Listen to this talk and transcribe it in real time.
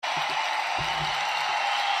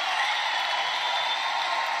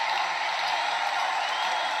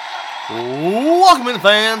Welcome in,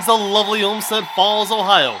 fans, to lovely Olmsted Falls,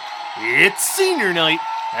 Ohio. It's senior night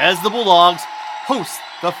as the Bulldogs host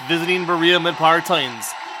the visiting Berea-Midpark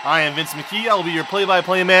Titans. I am Vince McKee. I will be your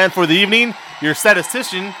play-by-play man for the evening, your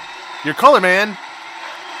statistician, your color man.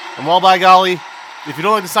 And well, by golly, if you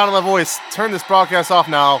don't like the sound of my voice, turn this broadcast off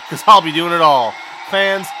now, because I'll be doing it all.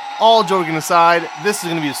 Fans, all joking aside, this is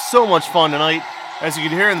going to be so much fun tonight. As you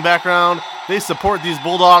can hear in the background, they support these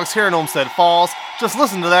Bulldogs here in Olmsted Falls. Just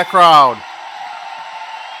listen to that crowd.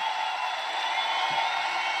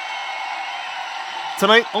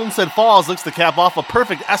 Tonight, Olmsted Falls looks to cap off a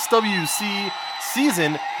perfect SWC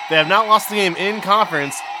season. They have not lost the game in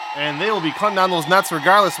conference, and they will be cutting down those nets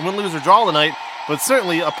regardless, win, lose, or draw tonight, but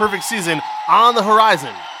certainly a perfect season on the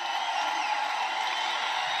horizon.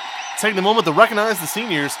 Taking a moment to recognize the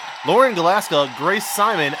seniors, Lauren Galaska, Grace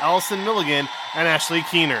Simon, Allison Milligan, and Ashley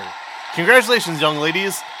Keener. Congratulations, young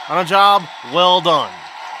ladies, on a job well done.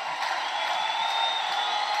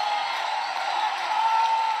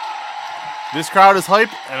 This crowd is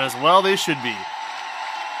hyped, and as well they should be.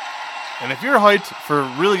 And if you're hyped for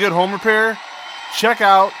really good home repair, check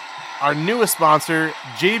out our newest sponsor,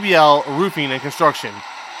 JBL Roofing and Construction.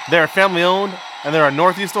 They're family owned, and they're a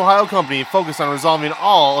Northeast Ohio company focused on resolving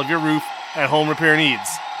all of your roof and home repair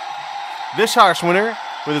needs. This harsh winter,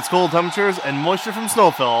 with its cold temperatures and moisture from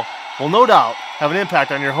snowfall, will no doubt have an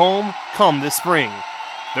impact on your home come this spring.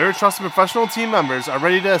 Their trusted professional team members are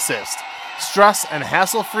ready to assist. Stress and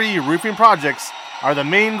hassle-free roofing projects are the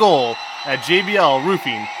main goal at JBL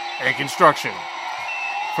Roofing and Construction.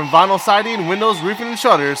 From vinyl siding, windows, roofing, and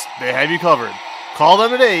shutters, they have you covered. Call them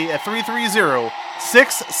today at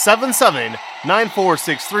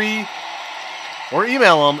 330-677-9463 or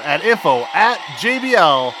email them at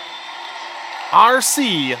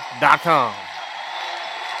info@jblrc.com.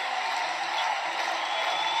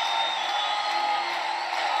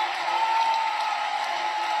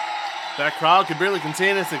 That crowd could barely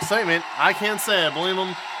contain its excitement. I can't say I blame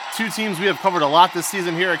them. Two teams we have covered a lot this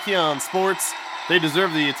season here at Keon Sports. They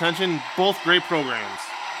deserve the attention. Both great programs.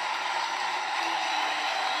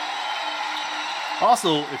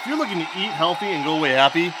 Also, if you're looking to eat healthy and go away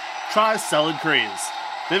happy, try Salad Craze.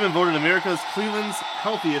 They've been voted America's Cleveland's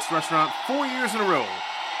healthiest restaurant 4 years in a row.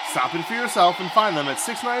 Stop in for yourself and find them at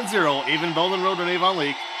 690 Avon Belden Road in Avon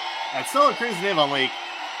Lake. At Salad Craze in Avon Lake,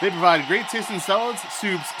 they provide great tasting salads,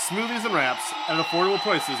 soups, smoothies, and wraps at affordable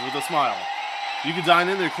prices with a smile. You can dine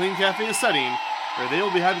in their clean cafe setting, where they will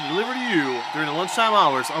be happy to deliver to you during the lunchtime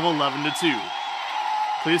hours of 11 to 2.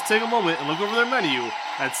 Please take a moment and look over their menu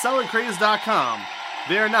at saladcraze.com.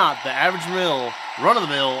 They are not the average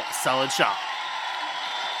run-of-the-mill salad shop.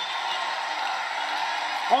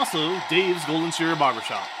 Also, Dave's Golden Shearer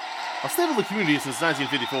Barbershop. A staple of the community since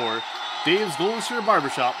 1954, Dave's Golden Shearer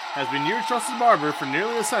Barbershop has been your trusted barber for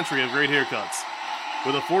nearly a century of great haircuts.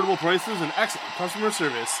 With affordable prices and excellent customer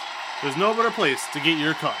service, there's no better place to get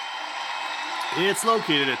your cut. It's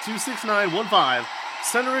located at 26915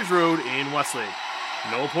 Center Ridge Road in Westlake.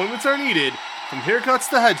 No appointments are needed. From haircuts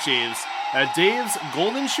to head shaves, at Dave's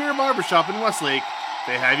Golden Shearer Barbershop in Westlake,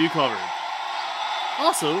 they have you covered.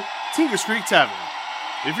 Also, Tinker's Creek Tavern.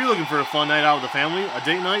 If you're looking for a fun night out with the family, a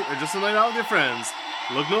date night, or just a night out with your friends,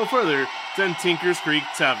 look no further than Tinker's Creek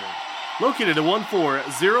Tavern. Located at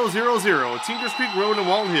 14000 Tinker's Creek Road in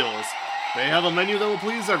Walton Hills, they have a menu that will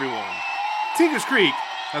please everyone. Tinker's Creek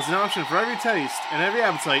has an option for every taste and every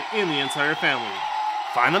appetite in the entire family.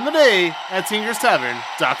 Find them today at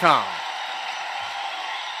tinkerstavern.com.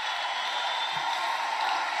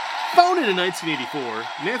 Founded in 1984,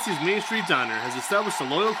 Nancy's Main Street Diner has established a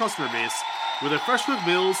loyal customer base with their fresh-cooked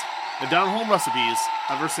meals and down-home recipes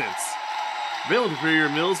ever since. They will prepare your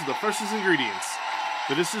meals with the freshest ingredients.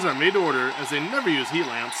 The dishes are made to order as they never use heat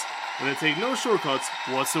lamps and they take no shortcuts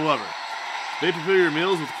whatsoever. They prepare your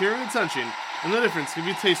meals with care and attention, and the difference can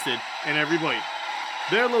be tasted in every bite.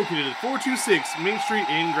 They are located at 426 Main Street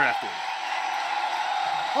in Grafton.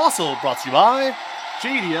 Also brought to you by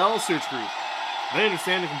JDL Search Group. They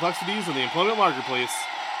understand the complexities of the employment marketplace,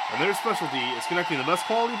 and their specialty is connecting the best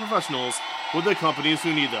quality professionals with the companies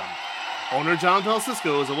who need them. Owner John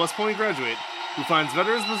Pelcisco is a West Point graduate who finds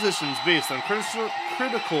veterans positions based on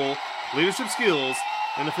critical leadership skills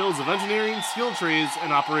in the fields of engineering, skilled trades,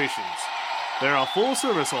 and operations. They are a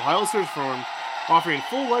full-service Ohio search firm offering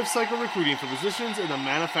full life cycle recruiting for positions in the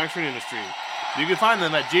manufacturing industry. You can find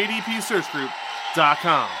them at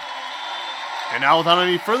jdpsearchgroup.com. And now, without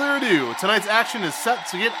any further ado, tonight's action is set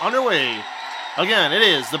to get underway. Again, it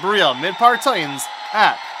is the Berea-Midpark Titans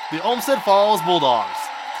at the Olmsted Falls Bulldogs.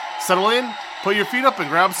 Settle in, put your feet up, and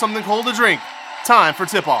grab something cold to drink. Time for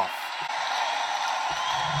tip-off.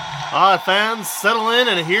 All right, fans, settle in,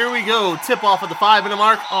 and here we go. Tip-off at the 5-minute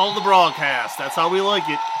mark of the broadcast. That's how we like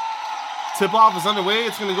it. Tip-off is underway.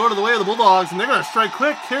 It's going to go to the way of the Bulldogs, and they're going to strike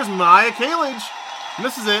quick. Here's Maya Kalage.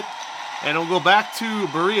 Misses it. And it'll go back to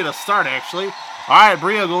Berea to start, actually. All right,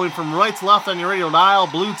 Berea going from right to left on your radio dial.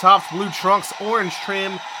 Blue tops, blue trunks, orange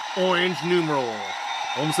trim, orange numeral.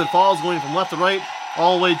 Olmsted Falls going from left to right.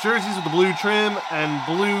 All white jerseys with the blue trim and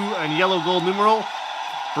blue and yellow gold numeral.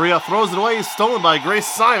 Berea throws it away, stolen by Grace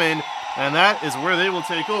Simon, and that is where they will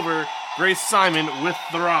take over. Grace Simon with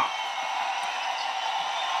the rock.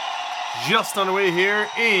 Just underway here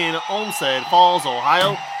in Olmsted Falls,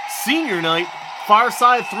 Ohio. Senior night, far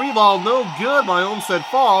side 3-ball, no good by Olmsted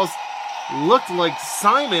Falls. Looked like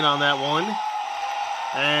Simon on that one.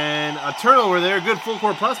 And a turnover there, good full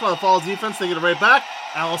court press by the Falls defense. They get it right back.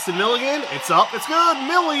 Allison Milligan, it's up, it's good.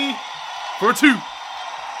 Millie for 2.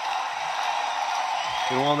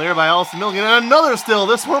 Good one there by Allison Milligan. And another still,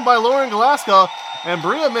 this one by Lauren Galaska. And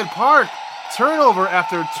Berea-Midpark, turnover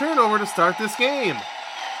after turnover to start this game.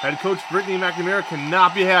 Head coach Brittany McNamara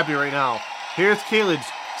cannot be happy right now. Here's Kalage,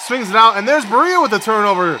 swings it out, and there's Berea with the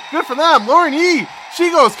turnover. Good for them. Lauren Yee,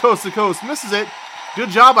 she goes coast to coast, misses it. Good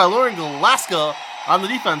job by Lauren Galaska on the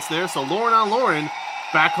defense there. So Lauren on Lauren,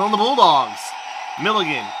 back on the Bulldogs.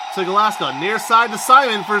 Milligan to Galaska, near side to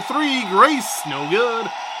Simon for 3. Grace, no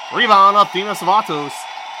good. Rebound, Athena Savatos.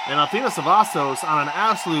 And Athena Savatos on an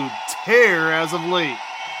absolute tear as of late.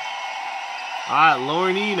 All right,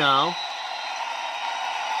 Lauren E now.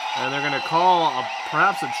 And they're going to call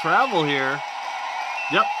perhaps a travel here.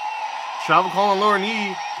 Yep. Travel call on Lauren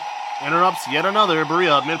E. Interrupts yet another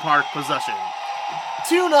Berea-Midpark possession.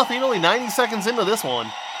 2-0, only 90 seconds into this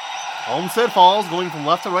one. Olmsted Falls going from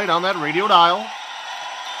left to right on that radio dial.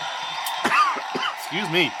 Excuse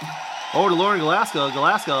me. Over to Lauren Galaska.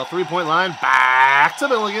 Galaska, 3-point line. Back to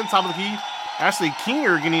Milligan, top of the key. Ashley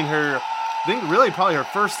Keener getting her, I think really probably her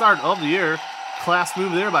first start of the year. Class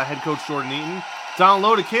move there by head coach Jordan Eaton. Down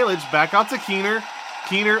low to Kalage, back out to Keener.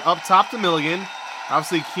 Keener up top to Milligan.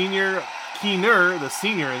 Obviously Keener, the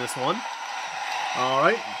senior in this one. All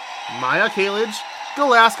right. Maya Kalage,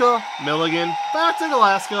 Galaska, Milligan, back to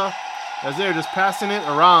Galaska. As they're just passing it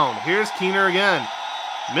around. Here's Keener again.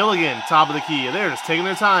 Milligan, top of the key. They're just taking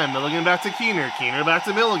their time. Milligan back to Keener. Keener back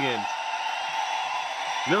to Milligan.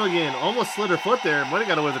 Milligan almost slid her foot there. Might have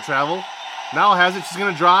got away with the travel. Now has it. She's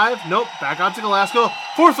going to drive. Nope. Back out to Galaska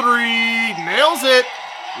for 3. Nails it.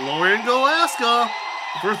 Lauren Galaska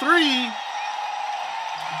for 3.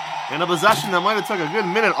 In a possession that might have took a good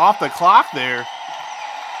minute off the clock there.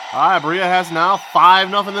 All right, Berea has now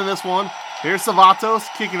 5-0 in this one. Here's Savatos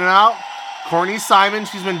kicking it out. Courtney Simon,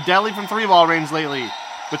 she's been deadly from 3-ball range lately.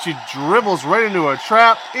 But she dribbles right into a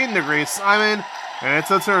trap into Grace Simon, and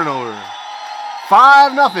it's a turnover.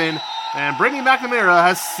 5-0, and Brittany McNamara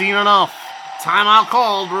has seen enough. Timeout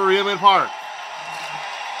called, Berea-Midpark.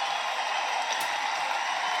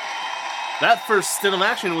 That first stint of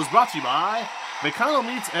action was brought to you by McConnell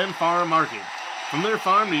Meats and Farm Market. From their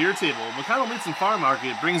farm to your table, McConnell Meats and Farm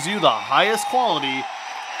Market brings you the highest quality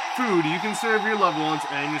food you can serve your loved ones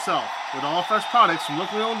and yourself. With all fresh products from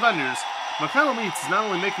locally owned vendors, McConnell Meats is not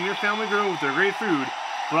only making your family grow with their great food,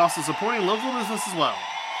 but also supporting local business as well.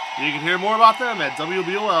 You can hear more about them at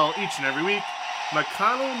WBOL each and every week.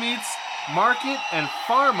 McConnell Meats Market and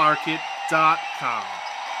FarmMarket.com.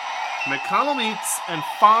 McConnell Meats and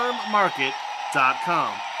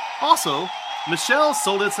FarmMarket.com. Also, Michelle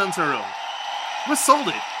Sold It Centuro. With Sold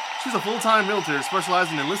It, she's a full-time realtor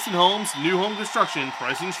specializing in listing homes, new home construction,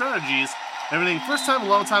 pricing strategies, everything first-time and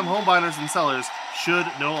long-time home buyers and sellers should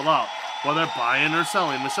know about. Whether buying or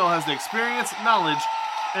selling, Michelle has the experience, knowledge,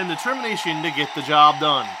 and determination to get the job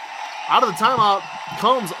done. Out of the timeout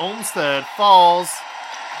comes Olmsted Falls.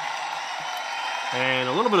 And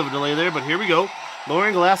a little bit of a delay there, but here we go.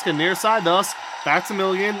 Lauren Galaska near side to us. Back to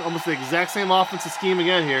Milligan. Almost the exact same offensive scheme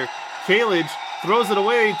again here. Kalage throws it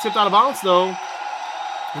away. Tipped out of bounds, though.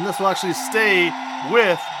 And this will actually stay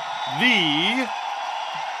with the...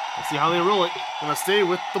 Let's see how they roll it. Going to stay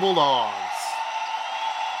with the Bulldogs.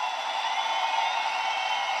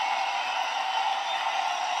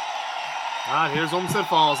 All right, here's Olmsted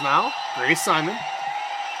Falls now. Grace Simon.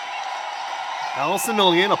 Allison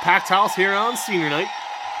Milligan, a packed house here on senior night.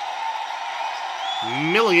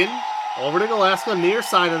 Milligan over to Galaska, near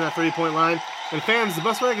side on that three-point line. And fans, the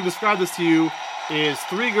best way I can describe this to you is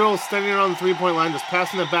 3 girls standing around the three-point line just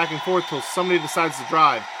passing it back and forth till somebody decides to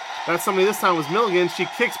drive. That somebody this time was Milligan. She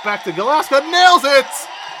kicks back to Galaska, nails it!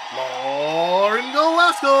 Lauren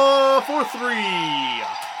Galaska for 3.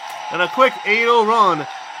 And a quick 8-0 run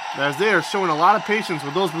as they are showing a lot of patience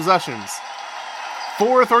with those possessions.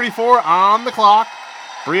 4:34 on the clock.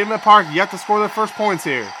 Berea-Midpark yet to score their first points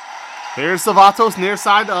here. Here's Savatos near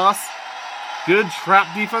side to us. Good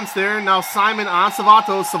trap defense there. Now Simon on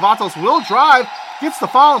Savatos. Savatos will drive, gets the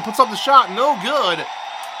foul and puts up the shot. No good.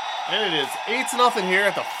 And it is 8-0 here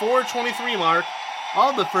at the 4:23 mark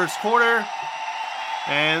of the first quarter.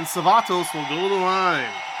 And Savatos will go to the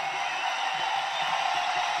line.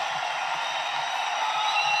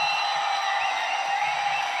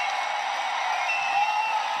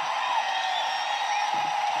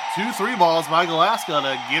 Two three balls by Galaska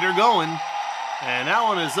to get her going. And that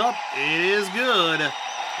one is up. It is good.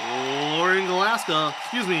 Lauren Galaska,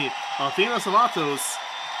 Athena Savatos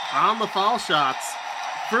on the foul shots.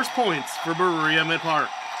 First points for Berea-Midpark.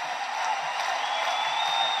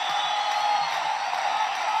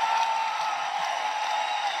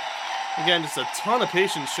 Again, just a ton of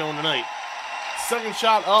patience shown tonight. Second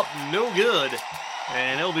shot up, no good.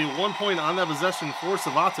 And it'll be 1 point on that possession for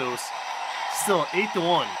Savatos. Still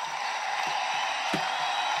 8-1.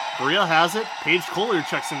 Berea has it. Paige Kohler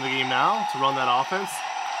checks into the game now to run that offense.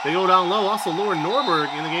 They go down low. Also, Lauren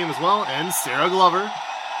Norberg in the game as well, and Sarah Glover.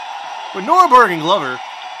 With Norberg and Glover,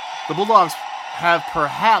 the Bulldogs have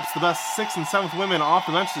perhaps the best 6th and 7th women off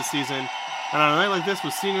the bench this season. And on a night like this,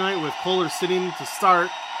 with senior night, with Kohler sitting to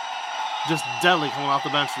start, just deadly coming off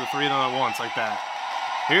the bench to the 3 of them at once like that.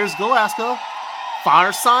 Here's Galaska.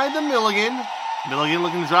 Far side to Milligan. Milligan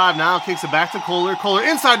looking to drive now. Kicks it back to Kohler. Kohler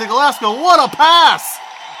inside to Galaska. What a pass!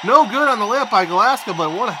 No good on the layup by Galaska,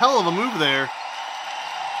 but what a hell of a move there.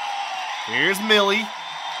 Here's Millie.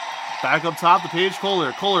 Back up top to Paige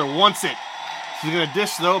Kohler. Kohler wants it. She's going to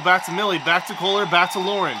dish, though. Back to Millie. Back to Kohler. Back to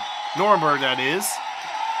Lauren. Norberg, that is.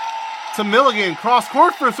 To Milligan. Cross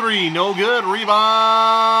court for 3. No good.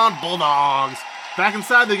 Rebound. Bulldogs. Back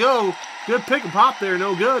inside they go. Good pick and pop there.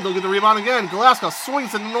 No good. They'll get the rebound again. Galaska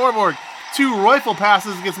swings it to Norberg. 2 rifle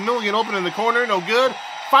passes. Gets Milligan open in the corner. No good.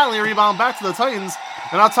 Finally a rebound back to the Titans.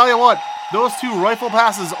 And I'll tell you what, those 2 rifle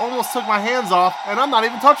passes almost took my hands off, and I'm not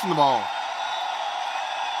even touching the ball.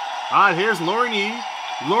 All right, here's Lauren E.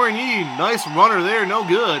 Lauren E, nice runner there, no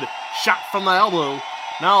good. Shot from the elbow.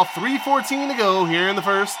 Now 3:14 to go here in the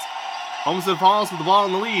first. Olmsted Falls with the ball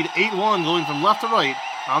in the lead, 8-1 going from left to right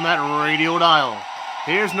on that radio dial.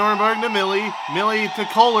 Here's Norberg to Millie. Millie to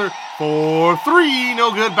Kohler for 3,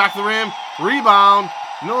 no good, back to the rim. Rebound,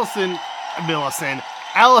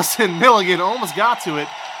 Allison Milligan almost got to it.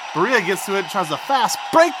 Berea gets to it, tries a fast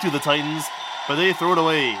break to the Titans, but they throw it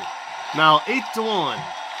away. Now 8-1.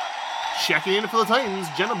 Checking in for the Titans,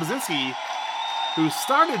 Jenna Bazinski, who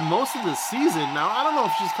started most of the season. Now, I don't know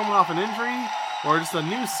if she's coming off an injury or just a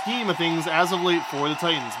new scheme of things as of late for the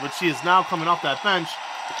Titans, but she is now coming off that bench,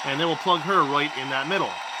 and they will plug her right in that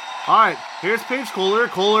middle. All right, here's Paige Kohler.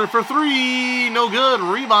 Kohler for 3, no good.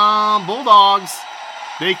 Rebound, Bulldogs.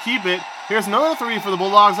 They keep it. Here's another 3 for the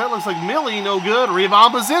Bulldogs. That looks like Millie, no good.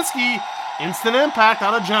 Rebound, Bazinski. Instant impact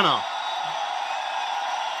out of Jenna.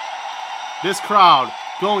 This crowd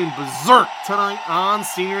going berserk tonight on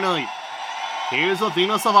senior night. Here's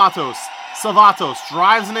Athena Savatos. Savatos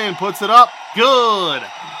drives it in, puts it up. Good.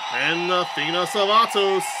 And Athena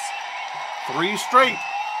Savatos, 3 straight.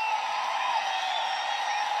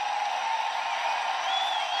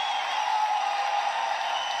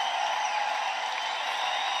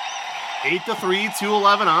 Eight to 3,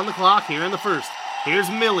 2:11 on the clock here in the first. Here's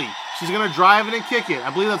Millie. She's going to drive it and kick it.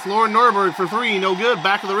 I believe that's Lauren Norberg for 3. No good.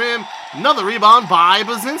 Back of the rim. Another rebound by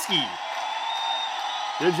Bazinski.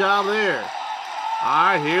 Good job there. All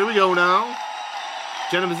right, here we go now.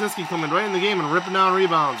 Jenna Bazinski coming right in the game and ripping down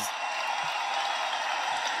rebounds.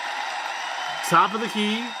 Top of the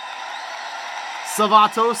key.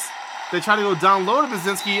 Savatos. They try to go down low to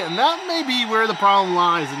Bazinski, and that may be where the problem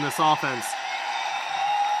lies in this offense.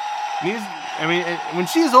 When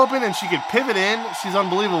she's open and she can pivot in, she's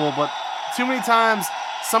unbelievable. But too many times,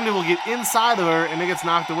 somebody will get inside of her and it gets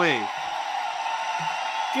knocked away.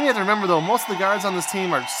 You have to remember, though, most of the guards on this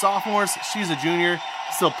team are sophomores. She's a junior.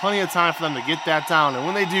 Still plenty of time for them to get that down. And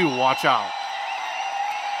when they do, watch out.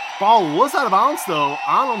 Ball was out of bounds, though,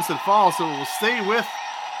 on Olmsted Falls, so it will stay with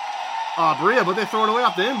Berea, but they throw it away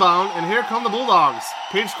off the inbound. And here come the Bulldogs.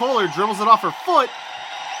 Paige Kohler dribbles it off her foot.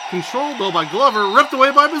 Controlled, though, by Glover. Ripped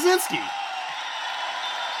away by Bazinski.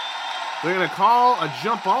 They're going to call a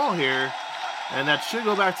jump ball here. And that should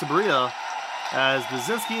go back to Berea as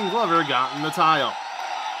Bazinski and Glover got in the tie-up.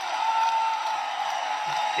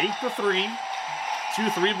 8 to 3. 2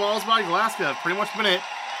 3 balls by Galaska. Pretty much been it.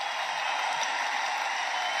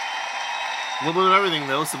 A little bit of everything,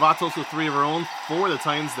 though. Savatos with 3 of her own. For the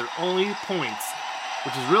Titans, their only points,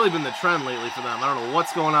 which has really been the trend lately for them. I don't know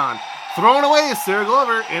what's going on. Thrown away, Sarah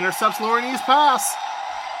Glover intercepts Lauren E's pass.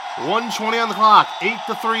 1:20 on the clock.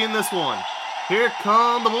 8-3 in this one. Here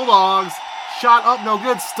come the Bulldogs. Shot up, no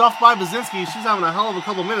good. Stuffed by Bazinski. She's having a hell of a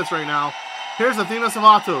couple minutes right now. Here's Athena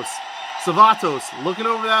Savatos. Savatos looking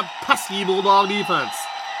over that pesky Bulldog defense.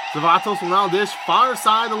 Savatos will now dish far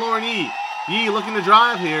side to Lauren Yee. Yee looking to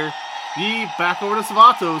drive here. Yee back over to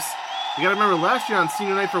Savatos. You gotta remember last year on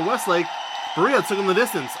senior night for Westlake, Berea took him the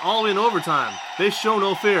distance all the way in overtime. They show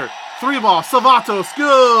no fear. 3-ball, Savatos,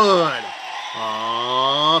 good!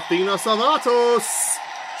 Athena Savatos,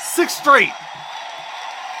 6 straight.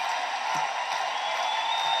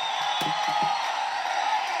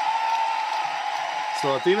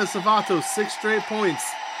 So Athena Savatos, 6 straight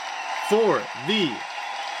points for the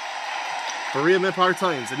Berea-Midpark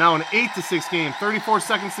Titans. And now an 8-6 game, 34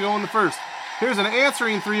 seconds to go in the first. Here's an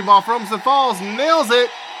answering 3-ball from Olmsted Falls, nails it.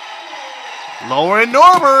 Lauren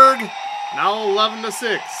Norberg, now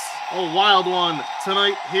 11-6. A wild one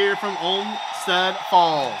tonight here from Olmsted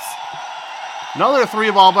Falls. Another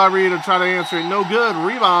 3-ball by Rita to try to answer it, no good.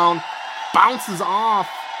 Rebound bounces off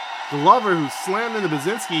Glover, who slammed into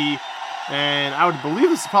Bazinski. And I would believe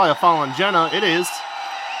this is probably a foul on Jenna. It is.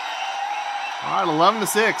 All right,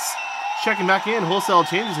 11-6. Checking back in. Wholesale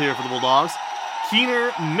changes here for the Bulldogs.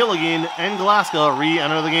 Keener, Milligan, and Glasgow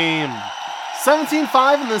re-enter the game.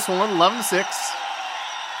 17-5 in this one. 11-6.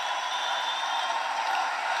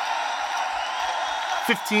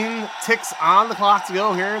 15 ticks on the clock to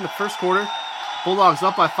go here in the first quarter. Bulldogs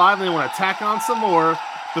up by 5, and they want to tack on some more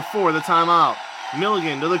before the timeout.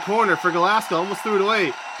 Milligan to the corner for Glasgow. Almost threw it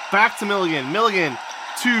away. Back to Milligan. Milligan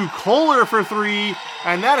to Kohler for 3.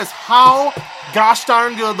 And that is how gosh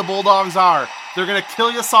darn good the Bulldogs are. They're going to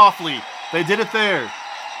kill you softly. They did it there.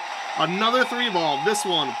 Another 3-ball. This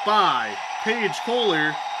one by Paige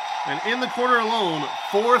Kohler. And in the corner alone,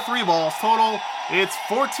 4 3-balls total. It's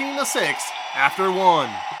 14-6 after 1.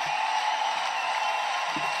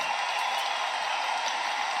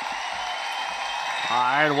 All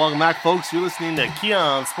right, welcome back, folks. You're listening to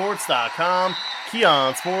KeonSports.com.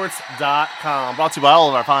 KeonSports.com. Brought to you by all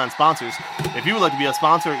of our fine sponsors. If you would like to be a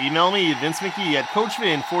sponsor, email me, Vince McKee at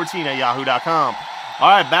CoachVin14@yahoo.com. All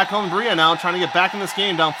right, back home in Berea now, trying to get back in this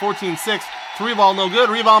game, down 14-6. 3-ball, no good.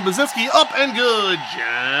 Rebound, Bazinski, up and good.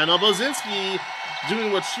 Jenna Bazinski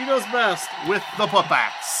doing what she does best with the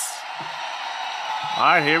putbacks. All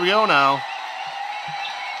right, here we go now.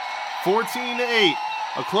 14-8.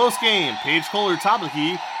 A close game. Paige Kohler, top of the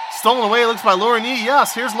key. Stolen away, looks by Lauren Yee.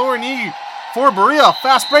 Yes, here's Lauren Yee for Berea.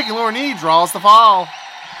 Fast breaking. Lauren Yee draws the foul.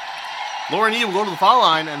 Lauren Yee will go to the foul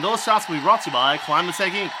line, and those shots will be brought to you by Climate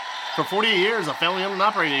Tech Inc. For 48 years, a family-owned and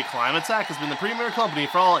operated, Climate Tech has been the premier company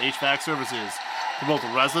for all HVAC services. For both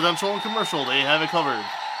residential and commercial, they have it covered.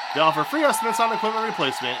 They offer free estimates on equipment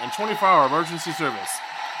replacement and 24-hour emergency service.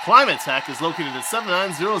 Climate Tech is located at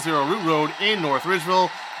 7900 Root Road in North Ridgeville.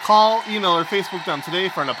 Call, email, or Facebook them today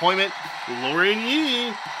for an appointment. Lauren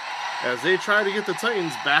Yee, as they try to get the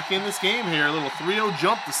Titans back in this game here. A little 3-0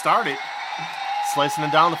 jump to start it. Slicing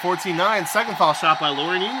it down to 14-9. Second foul shot by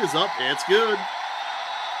Lauren Yee is up. It's good.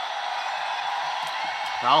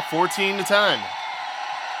 Now 14-10.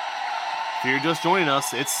 If you're just joining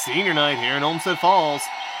us, it's senior night here in Olmsted Falls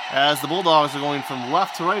as the Bulldogs are going from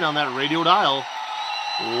left to right on that radio dial.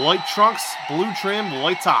 White trunks, blue trim,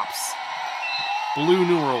 white tops. Blue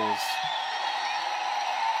numerals.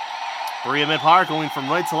 Berea-Midpark going from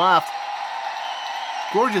right to left.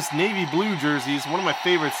 Gorgeous navy blue jerseys, one of my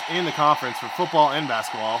favorites in the conference for football and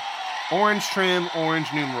basketball. Orange trim,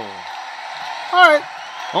 orange numeral. All right,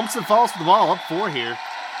 Olmsted Falls with the ball, up 4 here.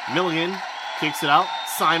 Milligan kicks it out.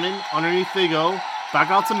 Simon, underneath they go.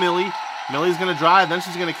 Back out to Millie. Millie's going to drive, then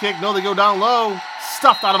she's going to kick. No, they go down low.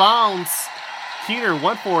 Stuffed out of bounds. Keener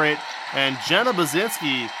went for it, and Jenna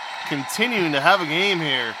Bazinski continuing to have a game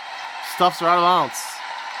here. Stuffs her out of bounds.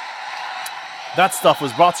 That stuff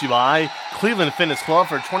was brought to you by Cleveland Fitness Club.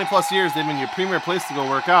 For 20-plus years, they've been your premier place to go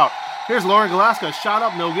work out. Here's Lauren Glasgow. Shot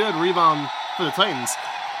up, no good. Rebound for the Titans.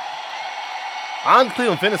 On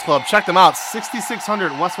Cleveland Fitness Club, check them out.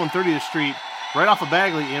 6600 West 130th Street, right off of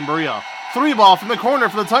Bagley in Berea. 3-ball from the corner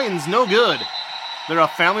for the Titans, no good. They're a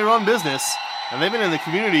family-run business, and they've been in the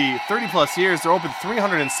community 30-plus years. They're open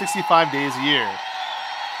 365 days a year.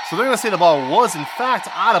 So they're going to say the ball was, in fact,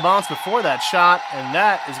 out of bounds before that shot, and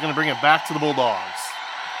that is going to bring it back to the Bulldogs.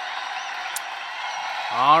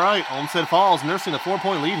 All right, Olmsted Falls nursing a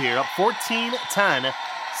 4-point lead here, up 14-10,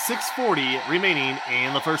 6:40 remaining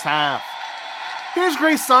in the first half. Here's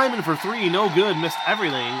Grace Simon for 3, no good, missed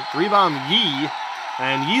everything. Rebound Yee,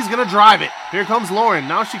 and Yee's going to drive it. Here comes Lauren,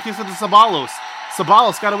 now she kicks it to Sabalos.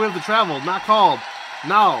 Sabalos got away with the travel, not called.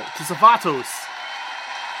 Now to Savatos.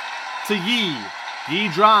 To Yee. Yee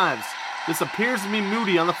drives, This appears to be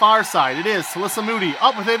Moody on the far side. It is Talissa Moody.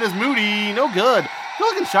 Up with it is Moody. No good. Good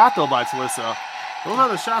looking shot, though, by Talissa. Those are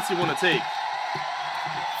the shots you want to take.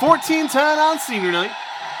 14-10 on senior night.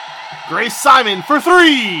 Grace Simon for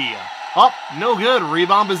three. Up, no good.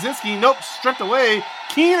 Rebound Bazinski. Nope, stripped away.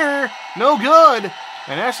 Keener, no good.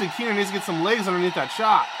 And actually, Keener needs to get some legs underneath that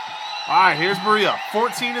shot. All right, here's Berea.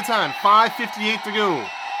 14-10. 5:58 to go.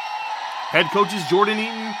 Head coaches Jordan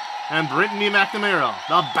Eaton and Brittany McNamara.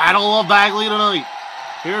 The battle of Bagley tonight.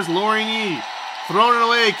 Here's Lauren Yee. Throwing it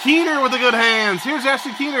away. Keener with the good hands. Here's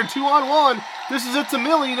Ashley Keener, 2-on-1. This is it to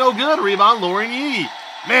Millie. No good. Rebound, Lauren Yee.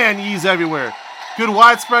 Man, Yee's everywhere. Good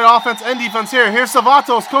widespread offense and defense here. Here's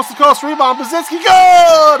Savatos, coast-to-coast rebound. Bazinski,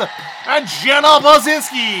 good! And Jenna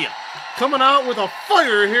Bazinski coming out with a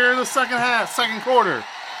fire here in the second quarter.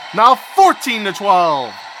 Now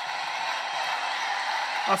 14-12.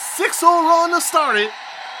 A 6-0 run to start it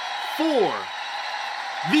for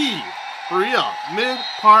the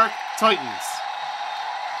Berea-Midpark Titans.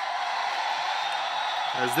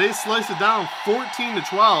 As they slice it down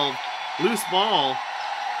 14-12, loose ball.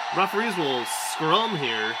 Referees will scrum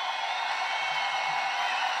here.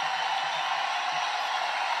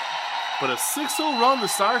 But a 6-0 run to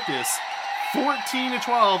start this.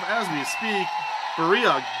 14-12 as we speak.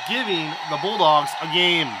 Berea giving the Bulldogs a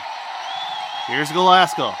game. Here's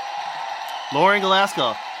Galaska. Lauren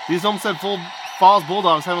Galaska. These Olmsted Falls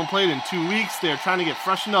Bulldogs haven't played in 2 weeks. They're trying to get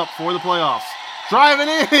freshened up for the playoffs. Driving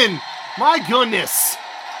in. My goodness.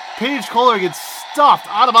 Paige Kohler gets stuffed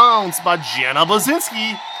out of bounds by Jenna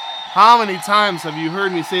Bazinski. How many times have you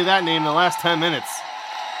heard me say that name in the last 10 minutes?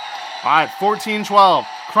 All right, 14-12.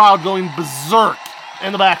 Crowd going berserk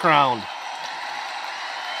in the background.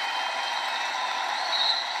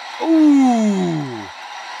 Ooh.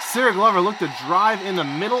 Sarah Glover looked to drive in the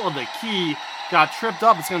middle of the key. Got tripped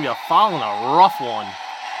up. It's going to be a foul and a rough one.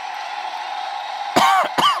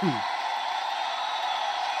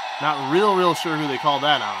 Not real sure who they called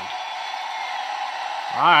that on.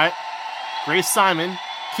 All right. Grace Simon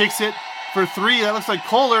kicks it for three. That looks like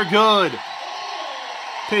Kohler. Good.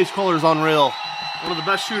 Paige Kohler's unreal. One of the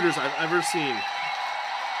best shooters I've ever seen.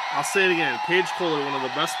 I'll say it again. Paige Kohler, one of the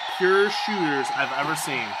best pure shooters I've ever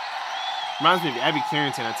seen. Reminds me of Abby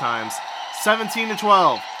Carrington at times.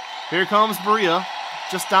 17-12. Here comes Berea.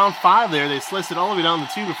 Just down 5 there. They sliced it all the way down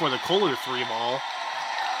to 2 before the Kohler 3 ball.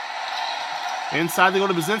 Inside they go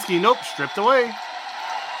to Bazinski. Nope, stripped away.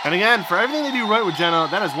 And again, for everything they do right with Jenna,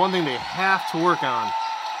 that is one thing they have to work on.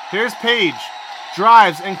 Here's Paige.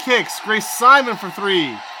 Drives and kicks. Grace Simon for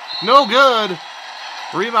 3. No good.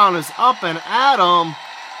 Rebound is up and at him.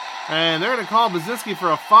 And they're going to call Bazinski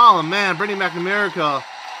for a foul. And man, Brittany McNamara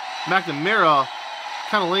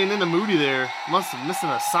kind of laying into Moody there. Must have missed an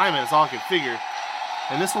assignment is all I could figure.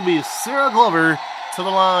 And this will be Sarah Glover to the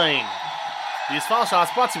line. These foul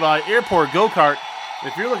shots brought to you by Airport Go-Kart.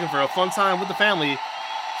 If you're looking for a fun time with the family,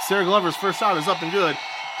 Sarah Glover's first shot is up and good.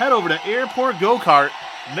 Head over to Airport Go-Kart.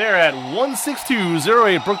 They're at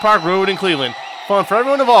 16208 Brook Park Road in Cleveland. Fun for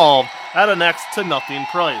everyone involved at a next to nothing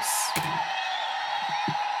price.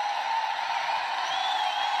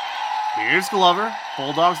 Here's Glover.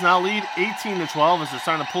 Bulldogs now lead 18-12 as they're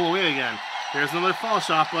starting to pull away again. Here's another foul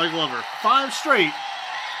shot by Glover. 5 straight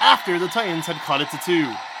after the Titans had cut it to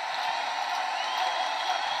 2.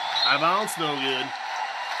 Out of bounds, no good.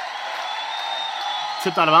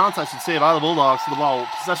 Tipped out of bounds, I should say, by the Bulldogs. So the ball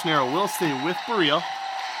possession arrow will stay with Berea.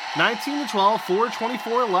 19-12,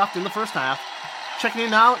 4:24 left in the first half. Checking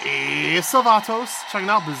in now is Savatos. Checking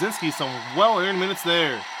out Bazinski, some well-earned minutes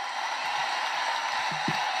there.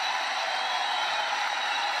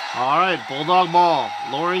 All right, Bulldog ball.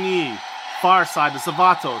 Lauren Yee, far side to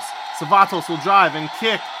Savatos. Savatos will drive and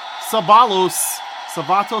kick. Savatos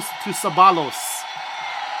to Sabalos.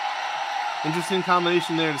 Interesting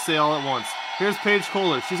combination there to say all at once. Here's Paige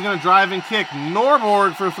Kohler. She's going to drive and kick.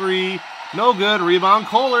 Norborg for 3. No good. Rebound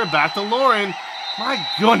Kohler. Back to Lauren. My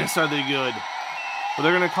goodness, are they good. But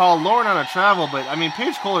they're going to call Lauren on a travel, but, I mean,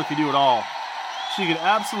 Paige Kohler could do it all. She could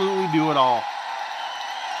absolutely do it all.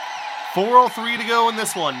 4:03 to go in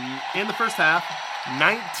this one. In the first half,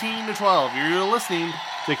 19-12. You're listening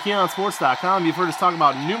to KeonSports.com. You've heard us talk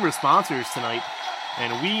about numerous sponsors tonight.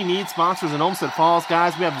 And we need sponsors in Olmsted Falls,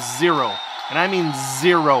 guys. We have 0. And I mean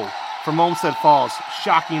 0 from Olmsted Falls.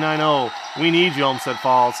 Shocking, I know. We need you, Olmsted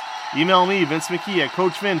Falls. Email me, Vince McKee at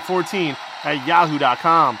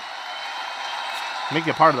CoachVin14@yahoo.com. Make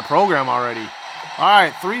you part of the program already. All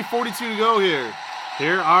right, 3:42 to go here.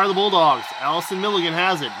 Here are the Bulldogs. Allison Milligan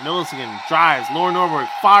has it. Milligan drives. Lauren Norberg,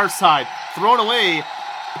 far side. Thrown away.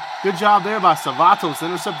 Good job there by Savatos to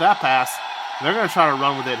intercept that pass. They're going to try to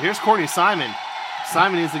run with it. Here's Courtney Simon.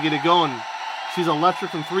 Simon needs to get it going. She's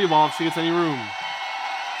electric from 3-ball if she gets any room.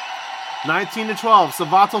 19-12.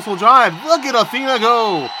 Savatos will drive. Look at Athena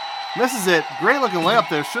go. Misses it. Great looking layup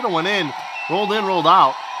there. Should have went in. Rolled in, rolled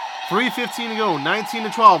out. 3:15 to go.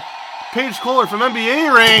 19-12. Paige Kohler from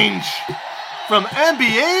NBA range. From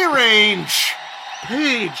NBA range.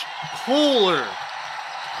 Paige Kohler.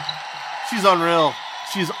 She's unreal.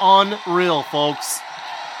 She's unreal, folks.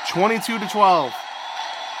 22-12.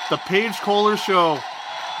 The Paige Kohler show.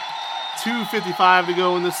 2:55 to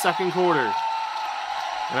go in the second quarter.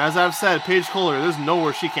 And as I've said, Paige Kohler, there's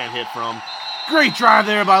nowhere she can't hit from. Great drive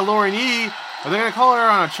there by Lauren Yee. Are they going to call her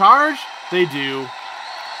on a charge? They do.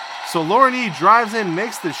 So Lauren Yee drives in,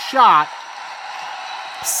 makes the shot,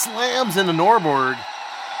 slams into Norberg,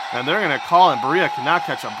 and they're going to call it. Berea cannot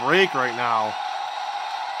catch a break right now.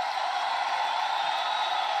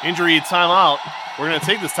 Injury timeout. We're going to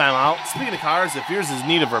take this timeout. Speaking of cars, if yours is in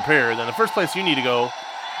need of repair, then the first place you need to go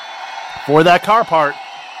for that car part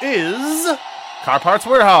is Car Parts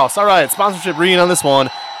Warehouse. All right, sponsorship reading on this one.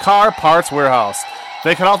 Car Parts Warehouse.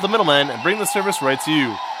 They cut off the middleman and bring the service right to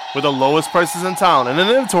you. With the lowest prices in town and an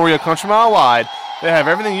inventory a country mile wide, they have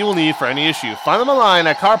everything you will need for any issue. Find them online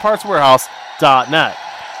at carpartswarehouse.net.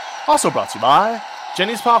 Also brought to you by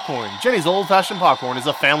Jenny's Popcorn. Jenny's Old Fashioned Popcorn is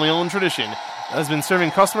a family-owned tradition that has been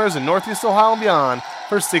serving customers in Northeast Ohio and beyond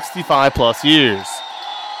for 65 plus years.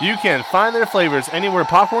 You can find their flavors anywhere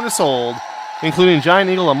popcorn is sold, including Giant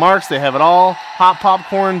Eagle and Mark's. They have it all. Hot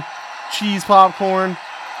popcorn, cheese popcorn,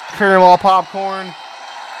 caramel popcorn.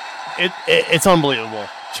 It's unbelievable.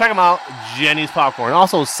 Check them out, Jenny's Popcorn.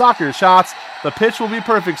 Also, soccer shots. The pitch will be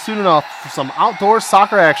perfect soon enough for some outdoor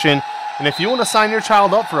soccer action. And if you want to sign your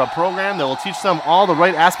child up for a program that will teach them all the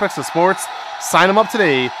right aspects of sports, sign them up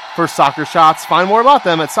today for Soccer Shots. Find more about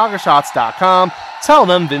them at soccershots.com. Tell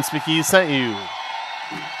them Vince McKee sent you.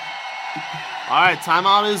 All right,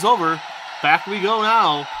 timeout is over. Back we go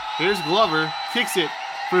now. Here's Glover. Kicks it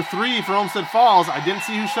for 3 for Olmsted Falls. I didn't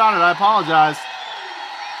see who shot it. I apologize.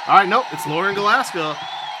 All right, nope, it's Lauren Galaska.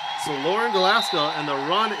 So Lauren Galaska, and the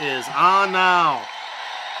run is on now.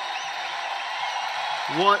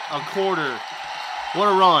 What a quarter. What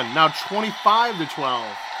a run. Now 25-12.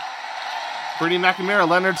 Brittany McNamara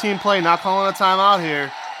letting her team play, not calling a timeout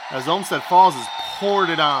here, as Olmsted Falls has poured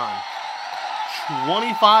it on.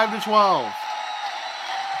 25-12.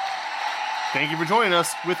 Thank you for joining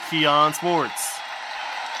us with Keon Sports.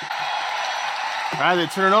 All right, they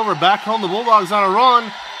turn it over. Back home, the Bulldogs on a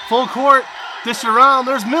run. Full court. Dish around.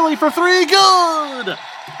 There's Millie for 3. Good.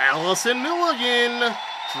 Allison Milligan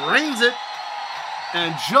drains it.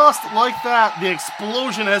 And just like that, the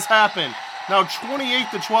explosion has happened. Now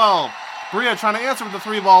 28-12. Berea trying to answer with the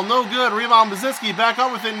 3 ball. No good. Rebound Bazinski. Back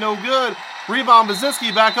up with it. No good. Rebound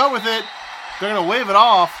Bazinski. Back up with it. They're going to wave it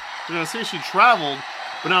off. They're going to say she traveled.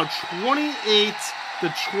 But now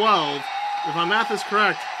 28-12. If my math is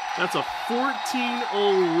correct, that's a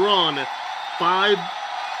 14-0 run by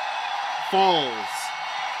Falls.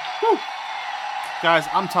 Woo. Guys,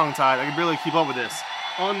 I'm tongue-tied. I can barely keep up with this.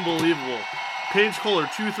 Unbelievable. Paige Kohler,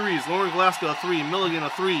 2 threes. Lauren Glasgow, a 3. Milligan, a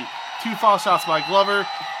 3. 2 foul shots by Glover.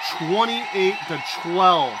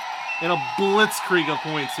 28-12. And a blitzkrieg of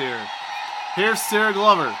points here. Here's Sarah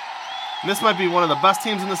Glover. And this might be one of the best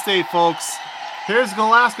teams in the state, folks. Here's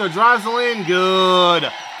Glasgow, drives the lane. Good.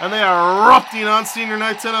 And they are erupting on senior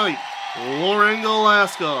night tonight. Lauren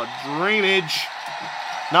Glasgow, drainage.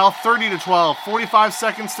 Now 30-12, 45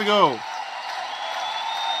 seconds to go.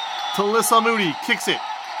 Talissa Moody kicks it.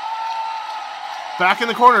 Back in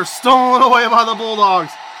the corner, stolen away by the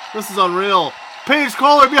Bulldogs. This is unreal. Paige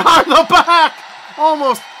Kohler behind the back.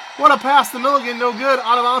 Almost. What a pass to Milligan. No good.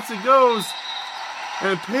 Out of bounds it goes.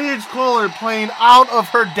 And Paige Kohler playing out of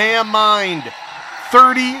her damn mind.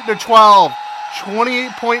 30-12.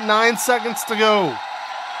 28.9 seconds to go.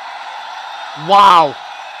 Wow.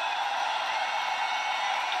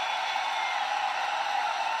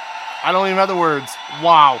 I don't even have the words.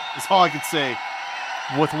 Wow. That's all I could say.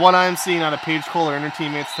 With what I'm seeing out of Paige Kohler and her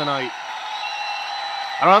teammates tonight.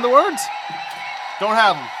 I don't have the words. Don't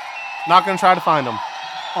have them. Not going to try to find them.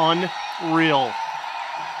 Unreal.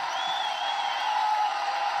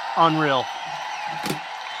 Unreal.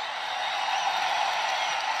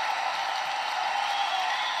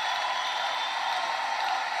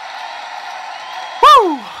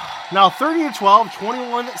 Woo! Now 30-12,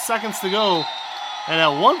 21 seconds to go. And at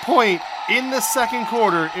one point in the second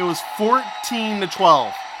quarter, it was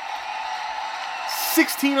 14-12.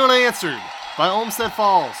 16 unanswered by Olmsted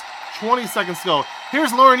Falls. 20 seconds to go.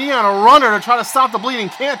 Here's Lauren Yee on a runner to try to stop the bleeding.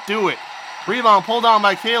 Can't do it. Rebound pulled down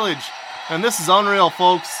by Kalage. And this is unreal,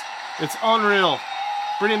 folks. It's unreal.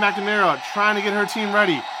 Brittany McNamara trying to get her team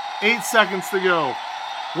ready. 8 seconds to go.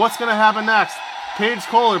 What's going to happen next? Paige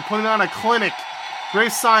Kohler putting on a clinic.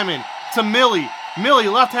 Grace Simon to Millie. Millie,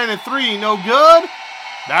 left-handed three, no good.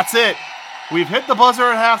 That's it. We've hit the buzzer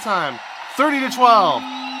at halftime.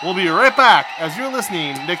 30-12. We'll be right back as you're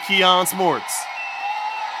listening to Keon Sports.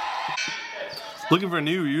 Looking for a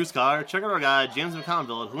new or used car? Check out our guy, James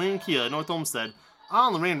McConville at Helene Kia, North Olmsted,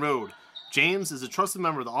 on Lorraine Road. James is a trusted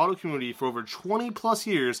member of the auto community for over 20-plus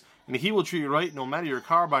years, and he will treat you right no matter your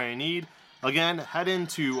car buying need. Again, head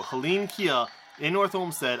into Helene Kia in North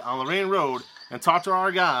Olmsted on Lorraine Road and talk to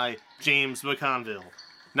our guy, James McConville.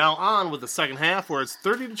 Now on with the second half where it's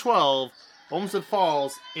 30-12, Olmsted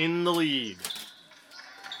Falls in the lead.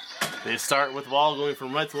 They start with the ball going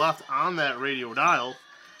from right to left on that radio dial.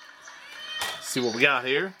 See what we got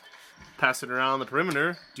here. Pass it around the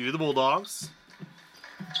perimeter due to the Bulldogs.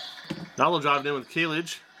 Now they'll drive it in with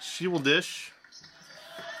Kalage. She will dish.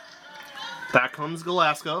 Back comes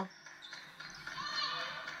Galaska.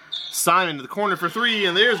 Simon to the corner for three,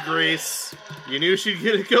 and there's Grace. You knew she'd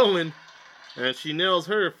get it going. And she nails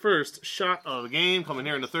her first shot of the game, coming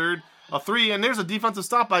here in the third. A three, and there's a defensive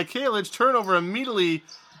stop by Kalage. Turnover immediately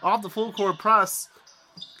off the full court press.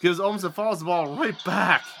 Gives Olmsted Falls the ball right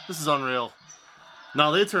back. This is unreal.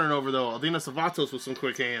 Now they turn it over, though. Adina Savatos with some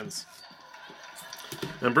quick hands.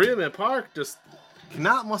 And Berea-Midpark just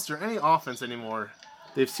cannot muster any offense anymore.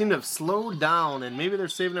 They've seemed to have slowed down, and maybe they're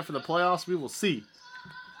saving it for the playoffs. We will see.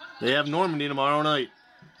 They have Normandy tomorrow night.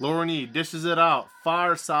 Lauren E. dishes it out.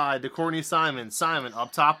 Far side to Courtney Simon. Simon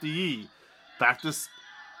up top to Yee. Back to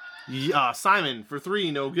Simon for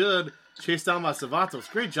three. No good. Chased down by Savatos.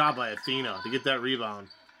 Great job by Athena to get that rebound.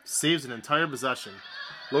 Saves an entire possession.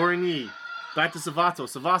 Lauren E. Back to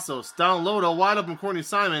Savatos. Savatos down low to wide open Courtney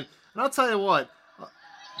Simon. And I'll tell you what.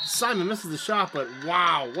 Simon misses the shot, but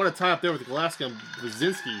wow, what a tie up there with Galaska and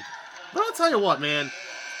Brzezinski. But I'll tell you what, man.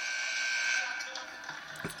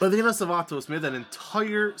 Adina Savatos made that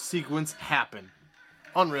entire sequence happen.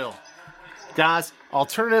 Unreal. Guys,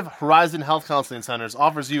 Alternative Horizon Health Counseling Centers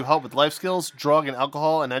offers you help with life skills, drug and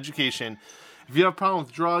alcohol, and education. If you have a problem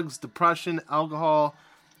with drugs, depression, alcohol,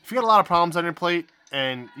 if you got a lot of problems on your plate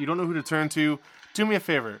and you don't know who to turn to, do me a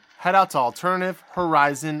favor. Head out to Alternative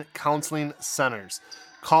Horizon Counseling Centers.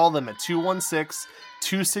 Call them at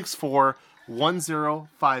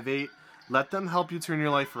 216-264-1058. Let them help you turn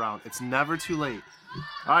your life around. It's never too late.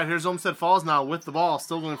 All right, here's Olmsted Falls now with the ball.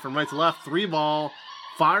 Still going from right to left. Three ball.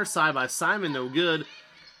 Far side by Simon. No good.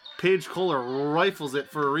 Paige Kohler rifles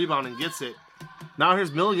it for a rebound and gets it. Now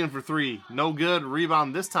here's Milligan for three. No good.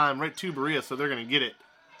 Rebound this time right to Berea, so they're going to get it.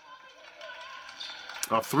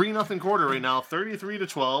 A 3-0 quarter right now.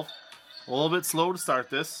 33-12. A little bit slow to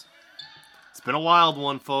start this. It's been a wild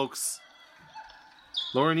one, folks.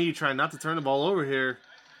 Lauren E. trying not to turn the ball over here.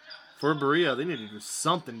 For Berea, they need to do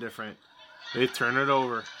something different. They turn it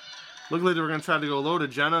over. Looked like they were going to try to go low to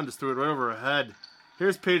Jenna and just threw it right over her head.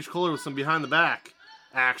 Here's Paige Kohler with some behind the back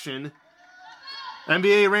action.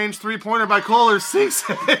 NBA range three-pointer by Kohler. Sinks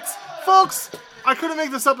it. Folks, I couldn't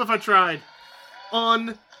make this up if I tried.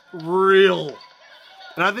 Unreal.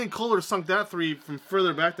 And I think Kohler sunk that three from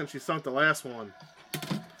further back than she sunk the last one.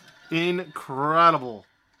 Incredible.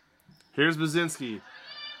 Here's Brzezinski.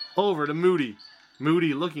 Over to Moody.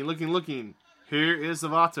 Moody looking. Here is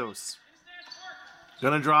Zavatos.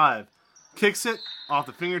 Gonna drive. Kicks it off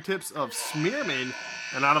the fingertips of Smearman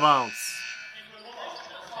and out of bounds.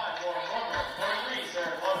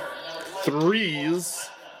 Threes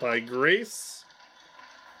by Grace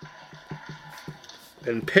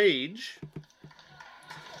and Paige.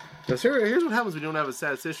 Now here's what happens when you don't have a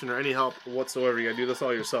statistician or any help whatsoever. You gotta do this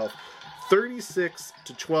all yourself.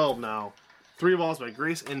 36-12 now. Three balls by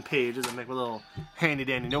Grace and Paige as I make a little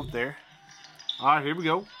handy-dandy note there. Alright, here we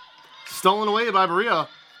go. Stolen away by Berea.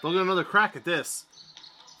 They'll get another crack at this.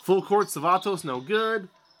 Full court, Savatos, no good.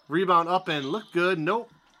 Rebound up and look good.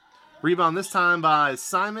 Nope. Rebound this time by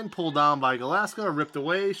Simon. Pulled down by Galaska. Ripped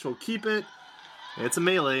away. She'll keep it. It's a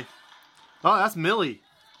melee. Oh, that's Millie.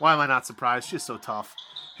 Why am I not surprised? She's so tough.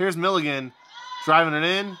 Here's Milligan. Driving it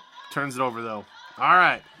in. Turns it over, though. All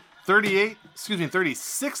right.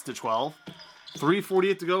 36-12.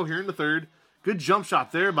 3:48 to go here in the third. Good jump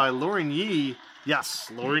shot there by Lauren Yee. Yes,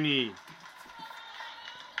 Lauren Yee.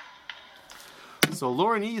 So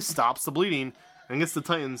Lauren Yee stops the bleeding and gets the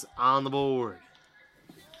Titans on the board.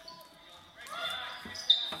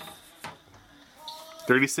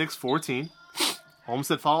 36-14.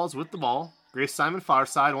 Olmsted Falls with the ball. Grace Simon far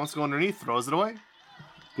side wants to go underneath, throws it away.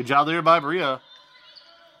 Good job there by Berea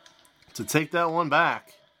to take that one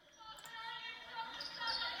back.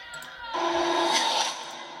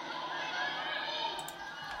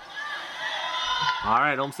 All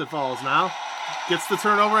right, Olmsted Falls now gets the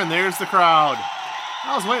turnover, and there's the crowd.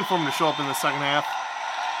 I was waiting for him to show up in the second half.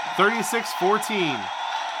 36-14.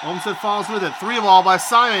 Olmsted Falls with it. 3-ball by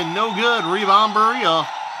Simon. No good. Rebound, Berea.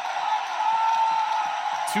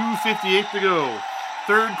 2:58 to go.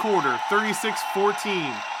 Third quarter,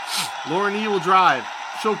 36-14. Lauren E will drive.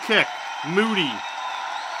 She'll kick. Moody.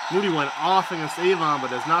 Moody went off against Avon,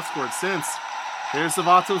 but has not scored since. Here's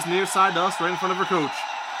Savatos near side to us, right in front of her coach.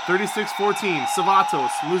 36-14.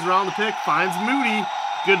 Savatos moves around the pick, finds Moody.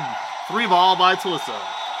 Good 3-ball by Talissa.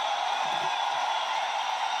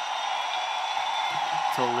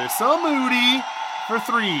 Talissa Moody for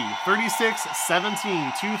 3.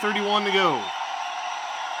 36-17. 2:31 to go.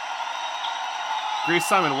 Grace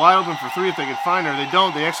Simon wide open for 3 if they could find her. They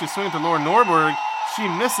don't. They actually swing it to Lauren Norberg. She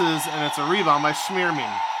misses, and it's a rebound by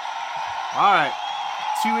Schmierman. All right.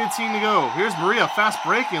 2:18 to go. Here's Berea, fast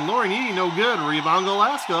breaking. Lauren E, no good. Rebound,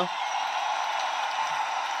 Alaska.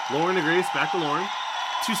 Lauren to Grace, back to Lauren.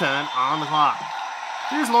 2:10 on the clock.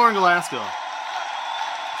 Here's Lauren Galaska.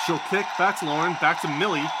 She'll kick, back to Lauren, back to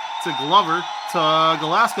Millie, to Glover, to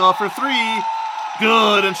Galaska for 3.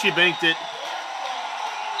 Good, and she banked it.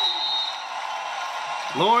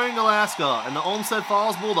 Lauren Galaska and the Olmsted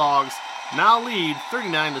Falls Bulldogs now lead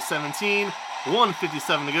 39-17.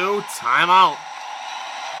 1:57 to go. Timeout.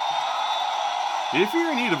 If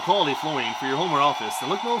you're in need of quality flooring for your home or office, then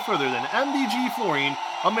look no further than MDG Flooring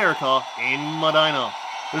America in Medina.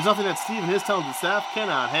 There's nothing that Steve and his talented staff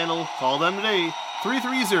cannot handle. Call them today,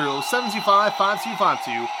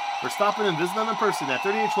 330-725-5252, or stop in and visit them in person at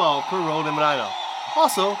 3812 Per Road in Medina.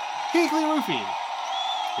 Also, Hinkley Roofing.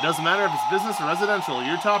 It doesn't matter if it's business or residential,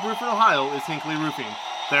 your top roof in Ohio is Hinkley Roofing.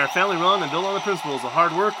 They are family run and built on the principles of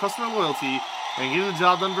hard work, customer loyalty, and getting the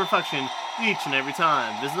job done to perfection each and every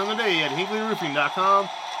time. Visit them today at hinkleyroofing.com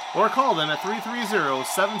or call them at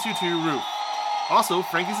 330-722-ROOF. Also,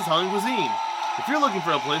 Frankie's Italian Cuisine. If you're looking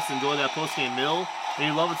for a place to enjoy that post-game meal and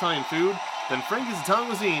you love Italian food, then Frankie's Italian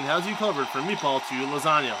Cuisine has you covered from meatball to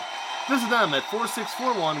lasagna. Visit them at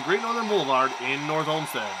 4641 Great Northern Boulevard in North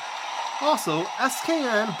Olmsted. Also,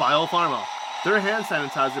 SKN Biopharma. Their hand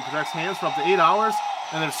sanitizer protects hands for up to 8 hours,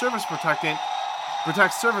 and their surface protectant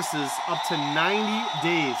protects surfaces up to 90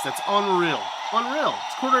 days. That's unreal. Unreal.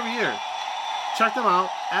 It's a quarter of a year. Check them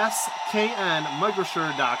out,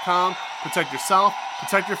 sknmicrosure.com. Protect yourself,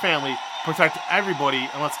 protect your family, protect everybody,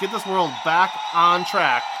 and let's get this world back on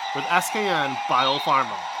track with SKN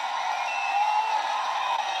Biopharma.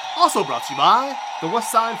 Also brought to you by the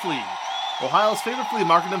West Side Flea. Ohio's favorite flea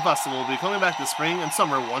market and festival will be coming back this spring and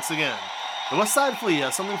summer once again. The West Side Flea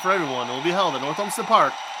has something for everyone and will be held at North Olmsted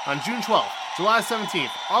Park on June 12th, July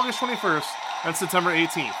 17th, August 21st, and September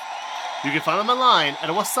 18th. You can find them online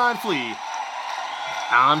at West Side Flea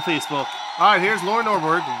on Facebook. All right, here's Lauren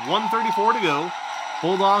Norberg, 1:34 to go.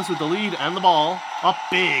 Bulldogs with the lead and the ball. Up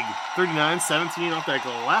big, 39-17 off that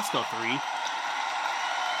Galaska 3.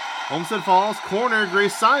 Olmsted Falls, corner,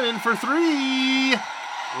 Grace Simon for 3.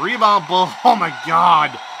 Rebound ball, oh my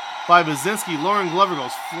God, by Bazinski. Lauren Glover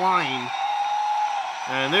goes flying.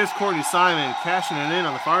 And there's Courtney Simon cashing it in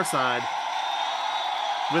on the far side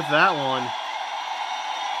with that one.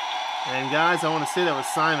 And guys, I want to say that was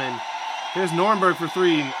Simon. Here's Norberg for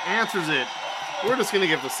 3 and answers it. We're just going to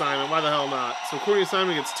give it to Simon. Why the hell not? So Courtney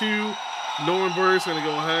Simon gets 2. Norberg's going to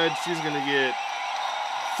go ahead. She's going to get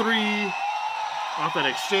 3 off that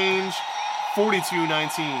exchange.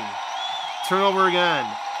 42-19. Turnover again.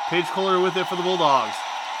 Paige Kohler with it for the Bulldogs.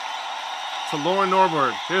 To Lauren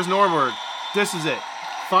Norberg. Here's Norberg. Dishes it.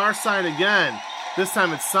 Far side again. This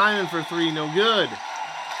time it's Simon for 3. No good.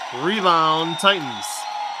 Rebound Titans.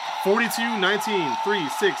 42-19. 3,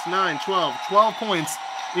 6, 9, 12. 12 points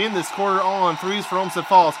in this quarter, all on threes for Olmsted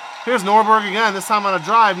Falls. Here's Norberg again. This time on a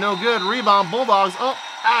drive. No good. Rebound Bulldogs. Oh,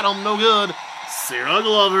 Adam. No good. Sarah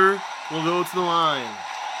Glover will go to the line.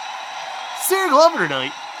 Sarah Glover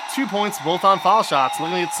tonight. 2 points, both on foul shots.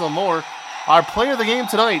 Looking at some more. Our player of the game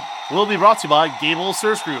tonight will be brought to you by Gable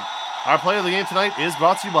Search Group. Our player of the game tonight is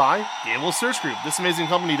brought to you by Gable Search Group. This amazing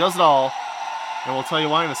company does it all, and we'll tell you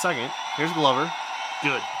why in a second. Here's Glover.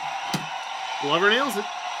 Good. Glover nails it.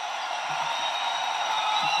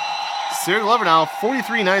 Sarah Glover now,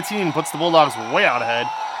 43-19, puts the Bulldogs way out ahead.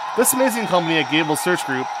 This amazing company at Gable Search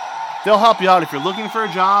Group, they'll help you out if you're looking for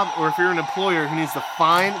a job or if you're an employer who needs to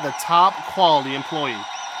find the top quality employee.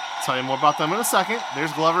 Tell you more about them in a second.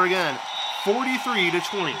 There's Glover again,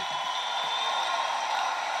 43-20.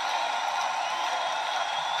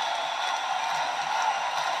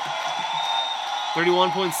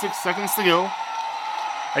 .6 seconds to go.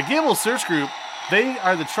 At Gable Search Group, they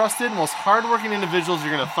are the trusted, most hardworking individuals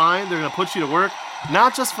you're going to find. They're going to put you to work.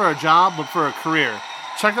 not just for a job, but for a career.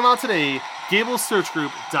 Check them out today,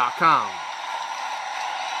 GablesSearchGroup.com.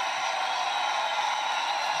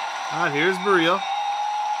 All right, here's Berea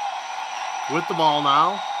with the ball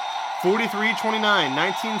now. 43-29,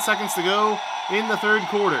 19 seconds to go in the third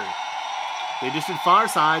quarter. They dished it far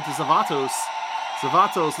side to Zavatos.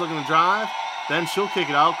 Zavatos looking to drive. Then she'll kick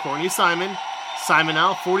it out. Courtney Simon. Simon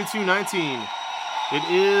out, 42-19. It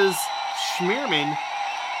is Schmierman.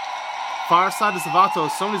 Far side to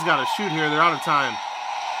Zavatos. Somebody's got to shoot here. They're out of time.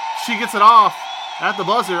 She gets it off at the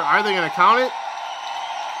buzzer. Are they going to count it?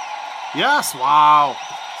 Yes, wow.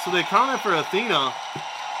 So they counted for Athena.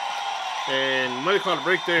 And might have caught a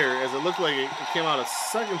break there as it looked like it came out a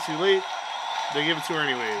second too late. They gave it to her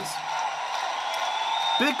anyways.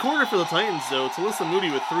 Big quarter for the Titans, though. Talissa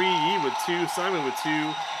Moody with 3, Yee with 2, Simon with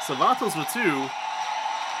 2, Zavatos with 2.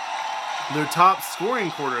 Their top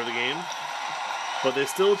scoring quarter of the game. But they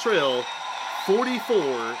still trail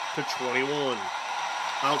 44-21.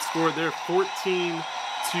 Outscored there 14-10,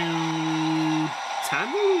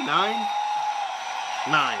 maybe?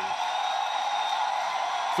 9?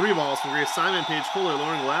 3 balls from Grace Simon, Paige Kohler,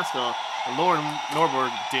 Lauren Glasgow, and Lauren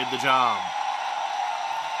Norberg did the job.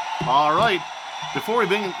 All right. Before we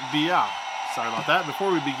begin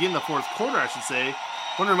the fourth quarter, I should say, I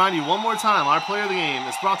want to remind you one more time, our player of the game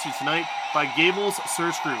is brought to you tonight by Gables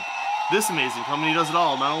Search Group. This amazing company does it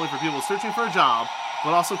all, not only for people searching for a job,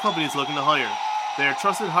 but also companies looking to hire. They are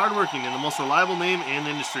trusted, hardworking, and the most reliable name in the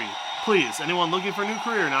industry. Please, anyone looking for a new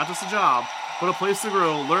career, not just a job, but a place to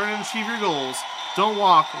grow, learn, and achieve your goals, don't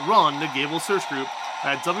walk, run to Gables Search Group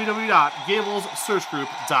at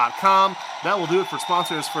www.gablessearchgroup.com. That will do it for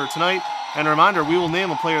sponsors for tonight. And a reminder, we will name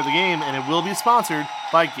a player of the game, and it will be sponsored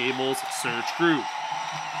by Gables Search Group.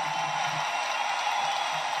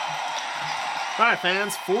 All right,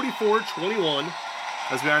 fans, 44-21,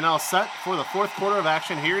 as we are now set for the fourth quarter of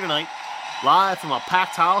action here tonight. Live from a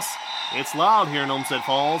packed house. It's loud here in Olmsted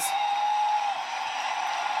Falls.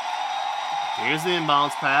 Here's the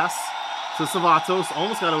inbounds pass to Zavatos.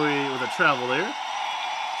 Almost got away with a travel there.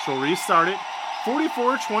 She'll restart it.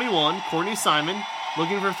 44-21, Courtney Simon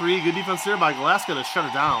looking for 3. Good defense there by Glasgow to shut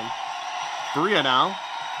it down. Berea now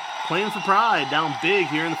playing for pride. Down big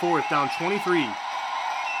here in the fourth. Down 23.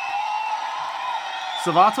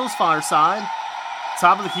 Zavatos far side.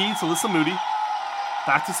 Top of the key, Talissa Moody.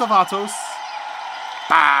 Back to Zavatos.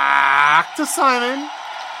 Back to Simon.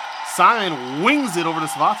 Simon wings it over to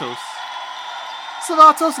Zavatos.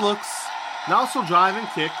 Zavatos looks. Now she'll drive and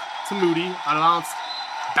kick to Moody. Out of bounds.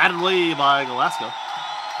 Batted away by Glasgow.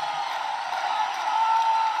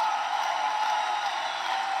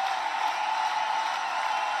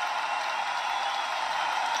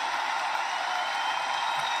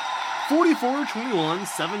 (44-21),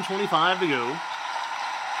 7:25 to go.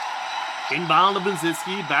 Inbound to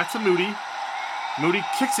Benzinski, back to Moody. Moody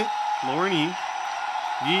kicks it. Lauren Yee.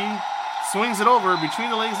 Yee swings it over between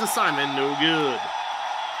the legs of Simon. No good.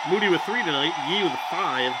 Moody with 3 tonight. Yee with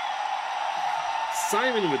 5.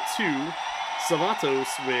 Simon with 2.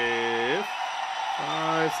 Zavatos with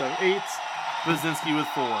 5, 7, 8. Benzinski with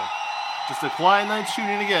 4. Just a quiet night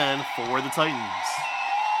shooting again for the Titans.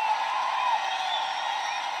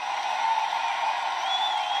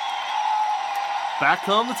 Back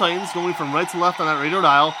come the Titans, going from right to left on that radio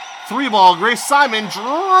dial. 3 ball, Grace Simon,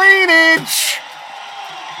 drainage!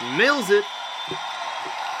 Nails it.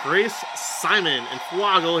 Grace Simon and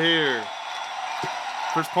Fuago here.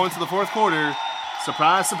 First points of the fourth quarter.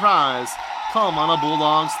 Surprise, surprise. Come on a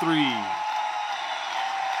Bulldogs 3.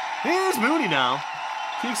 Here's Moody now.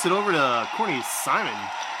 Kicks it over to Courtney Simon.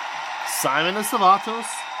 Simon to Zavatos.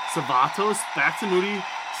 Zavatos back to Moody.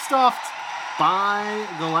 Stuffed by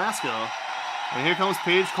Glasgow. And here comes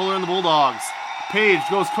Paige Kohler and the Bulldogs. Paige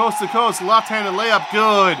goes coast to coast, left-handed layup,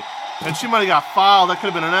 good. And she might have got fouled. That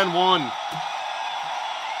could have been an N1.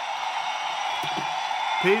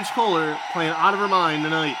 Paige Kohler playing out of her mind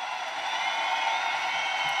tonight.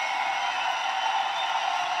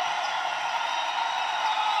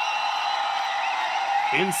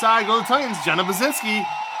 Inside go the Titans. Jenna Bazinski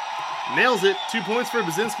nails it. 2 points for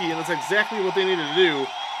Bazinski, and that's exactly what they needed to do.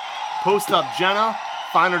 Post up Jenna.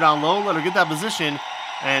 Find her down low, let her get that position,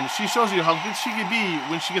 and she shows you how good she can be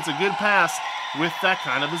when she gets a good pass with that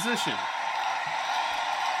kind of position.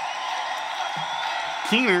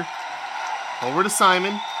 Keener, over to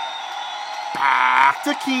Simon, back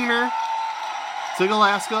to Keener, to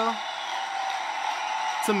Glasgow,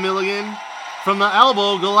 to Milligan. From the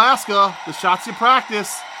elbow, Glasgow, the shots you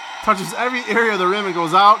practice, touches every area of the rim and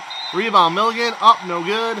goes out. Rebound, Milligan, up, no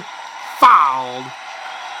good. Fouled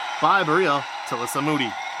by Berea. Talissa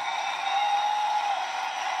Moody.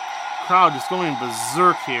 Crowd just going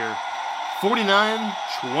berserk here.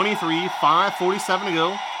 49-23, 5:47 to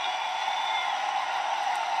go.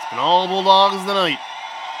 It's been all Bulldogs tonight.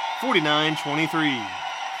 49-23.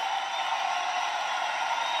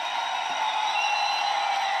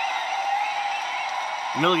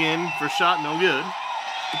 Milligan, first shot, no good.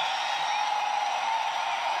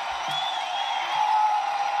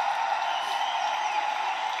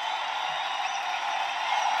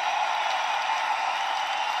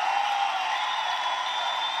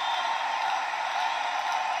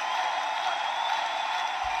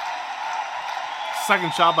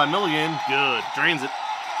 Second shot by Milligan, good, drains it.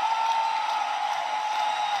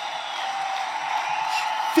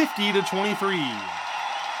 50-23.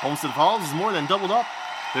 Olmsted Falls is more than doubled up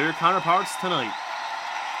their counterparts tonight.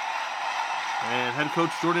 And head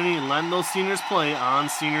coach Jordan Eaton letting those seniors play on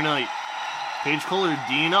senior night. Paige Kohler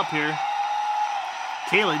D'ing up here.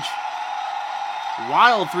 Kalage.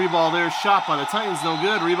 Wild three ball there, shot by the Titans, no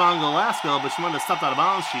good. Rebound Golaska, but she might have stepped out of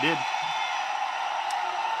bounds. She did.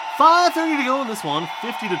 5:30 to go in this one,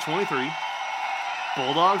 50-23.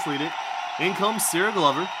 Bulldogs lead it. In comes Sarah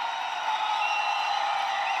Glover.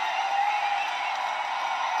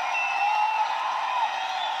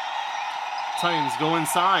 Titans go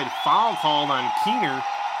inside. Foul called on Keener.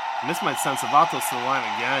 And this might send Savatos to the line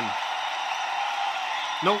again.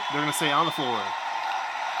 Nope, they're going to stay on the floor.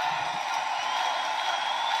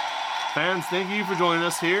 Fans, thank you for joining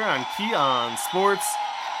us here on Key On Sports.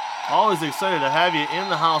 Always excited to have you in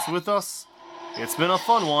the house with us. It's been a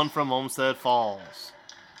fun one from Olmsted Falls.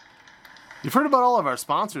 You've heard about all of our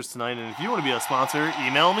sponsors tonight, and if you want to be a sponsor,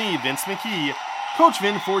 email me, Vince McKee,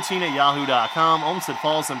 CoachVin14@yahoo.com. Olmsted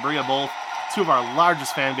Falls and Berea both, two of our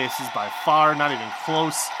largest fan bases by far, not even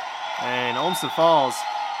close. And Olmsted Falls,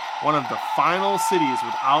 one of the final cities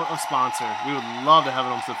without a sponsor. We would love to have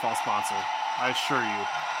an Olmsted Falls sponsor, I assure you.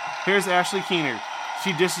 Here's Ashley Keener.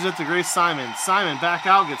 She dishes it to Grace Simon. Simon back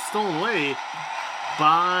out, gets stolen away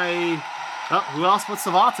by, who else but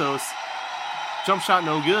Savatos. Jump shot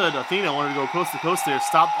no good. Athena wanted to go coast to coast there.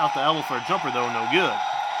 Stopped out the elbow for a jumper though, no good.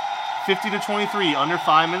 50-23, under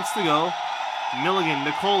 5 minutes to go. Milligan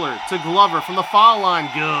to Kohler to Glover from the foul line.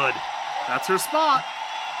 Good. That's her spot.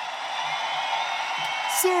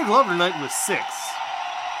 Sarah Glover tonight with 6.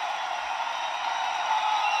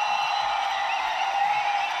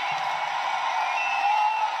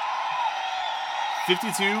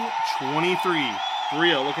 (52-23).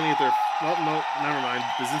 Berea looking at their, oh no, never mind.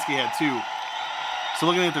 Basinski had 2. So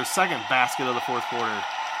looking at their second basket of the fourth quarter.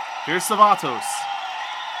 Here's Savatos.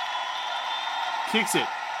 Kicks it.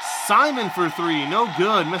 Simon for 3. No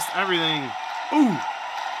good. Missed everything. Ooh.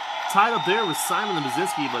 Tied up there with Simon and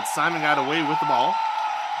Basinski, but Simon got away with the ball.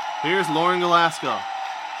 Here's Lauren Golaska.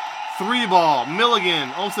 3 ball.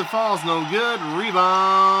 Milligan. Olmsted Falls, no good.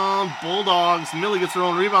 Rebound. Bulldogs. Millie gets her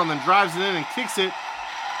own rebound, then drives it in and kicks it.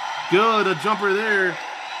 Good. A jumper there.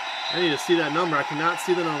 I need to see that number. I cannot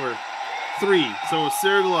see the number. 3. So it's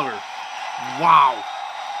Sarah Glover. Wow.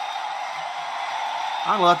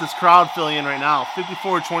 I'm going to let this crowd fill you in right now.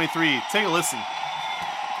 54-23. Take a listen.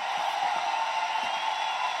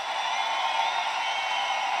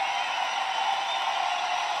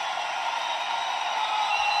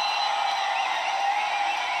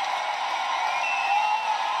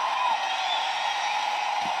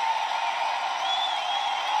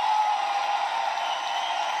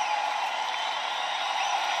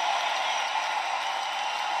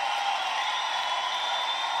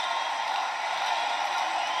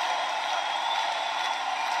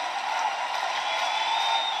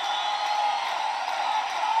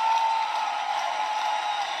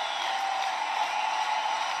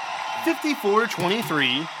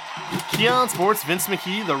 (54-23). Keon Sports, Vince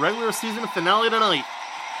McKee, the regular season finale tonight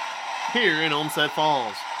here in Olmsted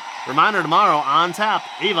Falls. Reminder tomorrow on tap,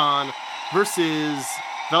 Avon versus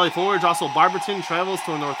Valley Forge. Also Barberton travels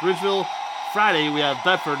to North Ridgeville. Friday we have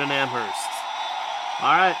Bedford and Amherst.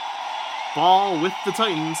 All right, ball with the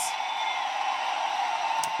Titans.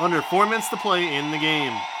 Under 4 minutes to play in the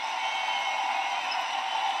game.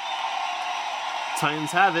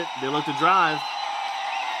 Titans have it. They look to drive.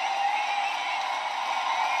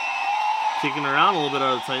 Kicking around a little bit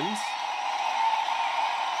out of the Titans.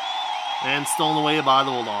 And stolen away by the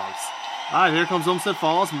Bulldogs. All right, here comes Olmsted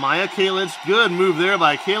Falls. Maya Kalage. Good move there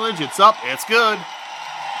by Kalage. It's up. It's good.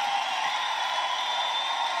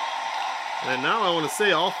 And now I want to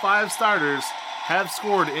say all 5 starters have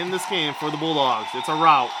scored in this game for the Bulldogs. It's a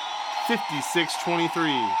rout.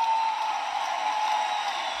 56-23.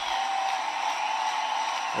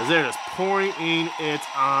 As they're just pouring it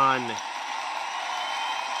on.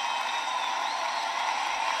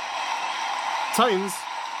 Titans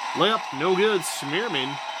Layup, no good.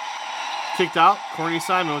 Schmierman kicked out. Courtney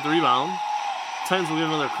Simon with the rebound. Titans will get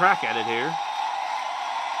another crack at it here.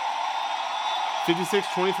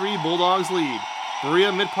 56-23, Bulldogs lead.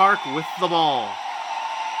 Berea-Midpark with the ball.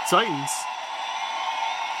 Titans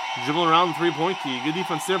dribbling around the three-point key. Good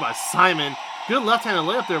defense there by Simon. Good left-handed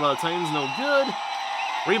layup there by the Titans. No good.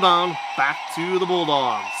 Rebound back to the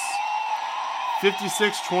Bulldogs.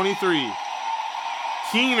 56-23.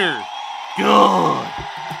 Keener. Good.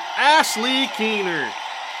 Ashley Keener,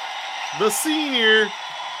 the senior,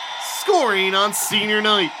 scoring on senior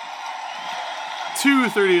night.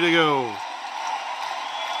 2:30 to go.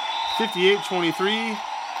 58-23.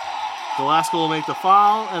 Glasgow will make the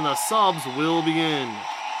foul, and the subs will begin.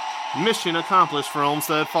 Mission accomplished for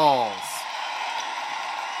Olmsted Falls.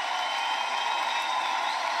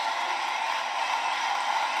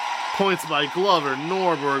 Points by Glover,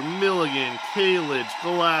 Norberg, Milligan, Kalich,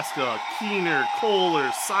 Glasgow, Keener,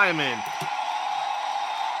 Kohler, Simon.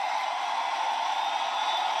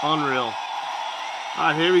 Unreal. All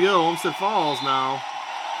right, here we go. Olmsted Falls now.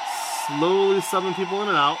 Slowly subbing people in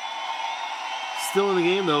and out. Still in the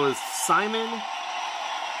game, though, is Simon,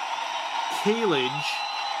 Kalich.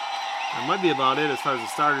 That might be about it as far as the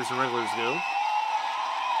starters and regulars go.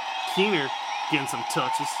 Keener getting some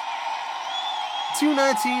touches.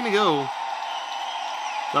 2:19 to go.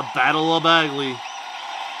 The Battle of Bagley.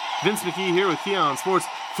 Vince McKee here with Keon Sports.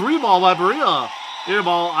 3-ball by Berea. Air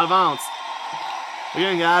ball out of bounds.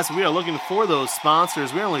 Again, guys, we are looking for those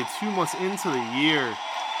sponsors. We're only 2 months into the year.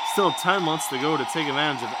 Still 10 months to go to take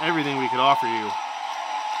advantage of everything we could offer you.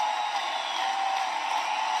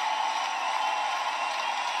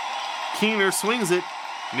 Keener swings it.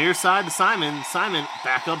 Near side to Simon. Simon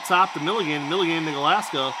back up top to Milligan. Milligan to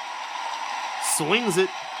Glasgow. Swings it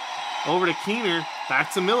over to Keener.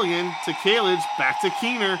 Back to Milligan. To Kalich. Back to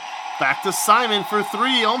Keener. Back to Simon for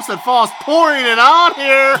three. Olmsted Falls pouring it on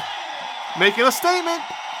here. Making a statement.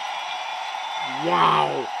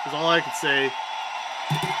 Wow. That's all I can say.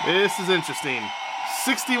 This is interesting.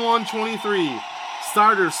 61-23.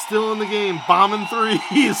 Starters still in the game. Bombing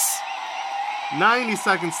threes. 90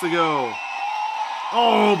 seconds to go.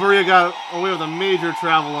 Oh, Berea got away with a major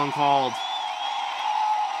travel uncalled.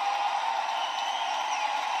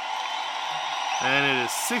 And it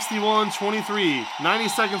is 61-23. 90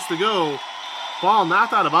 seconds to go. Ball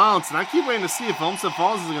knocked out of bounds. And I keep waiting to see if Olmsted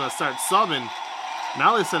Falls is going to start subbing.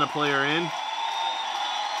 Now they send a player in.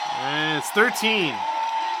 And it's 13.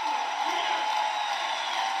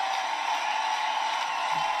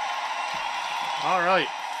 All right.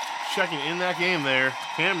 Checking in that game there.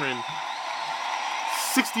 Cameron.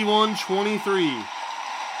 61-23.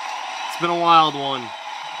 It's been a wild one.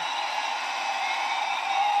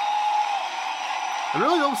 And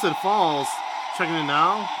really, Olmsted Falls, checking in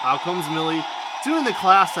now. Out comes Millie, doing the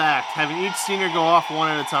class act, having each senior go off one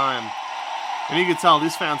at a time. And you can tell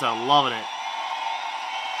these fans are loving it.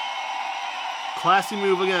 Classy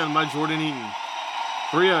move again by Jordan Eaton.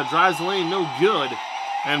 Berea drives the lane, no good.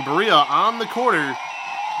 And Berea on the quarter,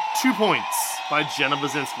 2 points by Jenna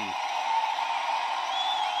Bazinski.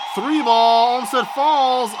 3-ball, Olmsted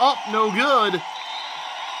Falls, up, no good.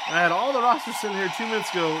 I had all the rosters sitting here 2 minutes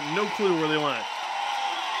ago, no clue where they went.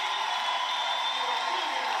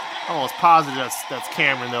 Almost positive that's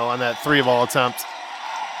Cameron, though, on that 3-ball attempt.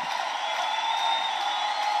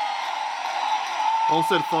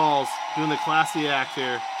 Olmsted Falls doing the classy act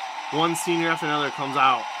here. One senior after another comes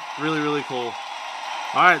out. Really, really cool.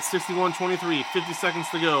 All right, 61-23, 50 seconds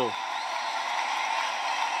to go.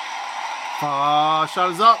 Shot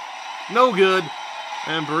is up. No good.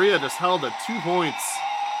 And Berea just held at 2 points.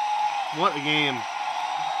 What a game.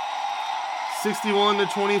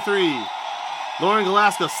 61-23. Lauren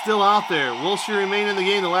Glasgow still out there. Will she remain in the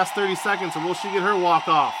game the last 30 seconds, or will she get her walk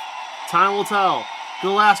off? Time will tell.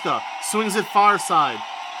 Glasgow swings it far side.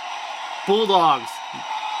 Bulldogs.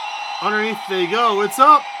 Underneath they go. It's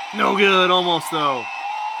up. No good, almost though.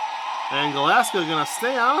 And Glasgow gonna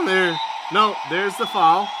stay on there. No, there's the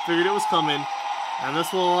foul. Figured it was coming. And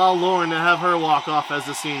this will allow Lauren to have her walk off as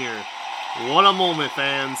a senior. What a moment,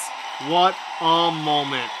 fans. What a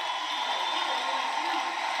moment.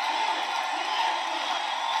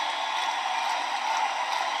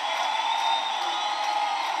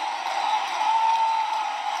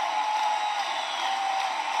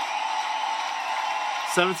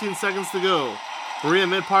 .17 seconds to go.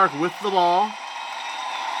 Berea-Midpark with the ball.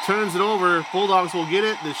 Turns it over. Bulldogs will get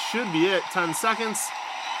it. This should be it. 10 seconds.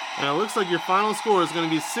 And it looks like your final score is going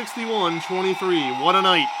to be 61-23. What a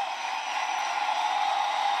night.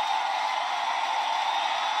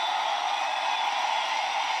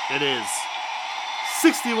 It is.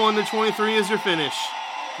 61-23 is your finish.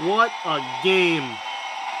 What a game.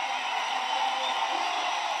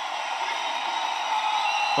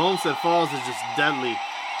 Olmsted Falls is just deadly.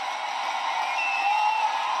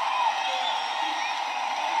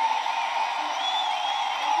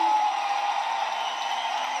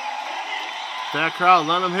 That crowd,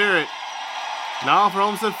 let them hear it. Now for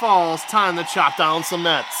Olmsted Falls, time to chop down some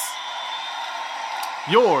nets.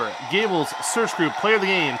 Your Gables Search Group player of the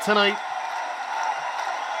game tonight.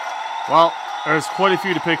 Well, there's quite a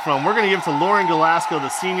few to pick from. We're going to give it to Lauren Galasco, the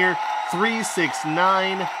senior. 3, 6,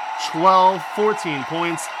 9, 12, 14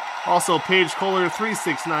 points. Also, Paige Kohler, 3,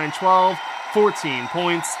 6, 9, 12, 14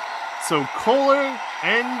 points. So, Kohler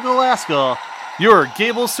and Galasco, your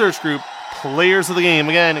Gables Search Group players of the game.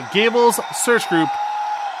 Again, Gables Search Group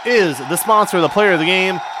is the sponsor of the player of the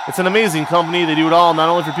game. It's an amazing company. They do it all, not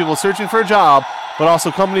only for people searching for a job, but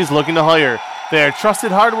also companies looking to hire. They are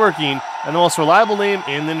trusted, hardworking, and the most reliable name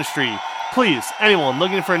in the industry. Please, anyone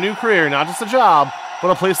looking for a new career, not just a job, but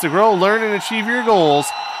a place to grow, learn, and achieve your goals,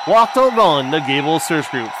 walk or run the Gables Search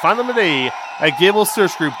Group. Find them today at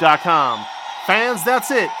gablessearchgroup.com. Fans,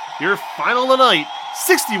 that's it. Your final of the night,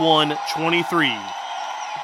 61-23.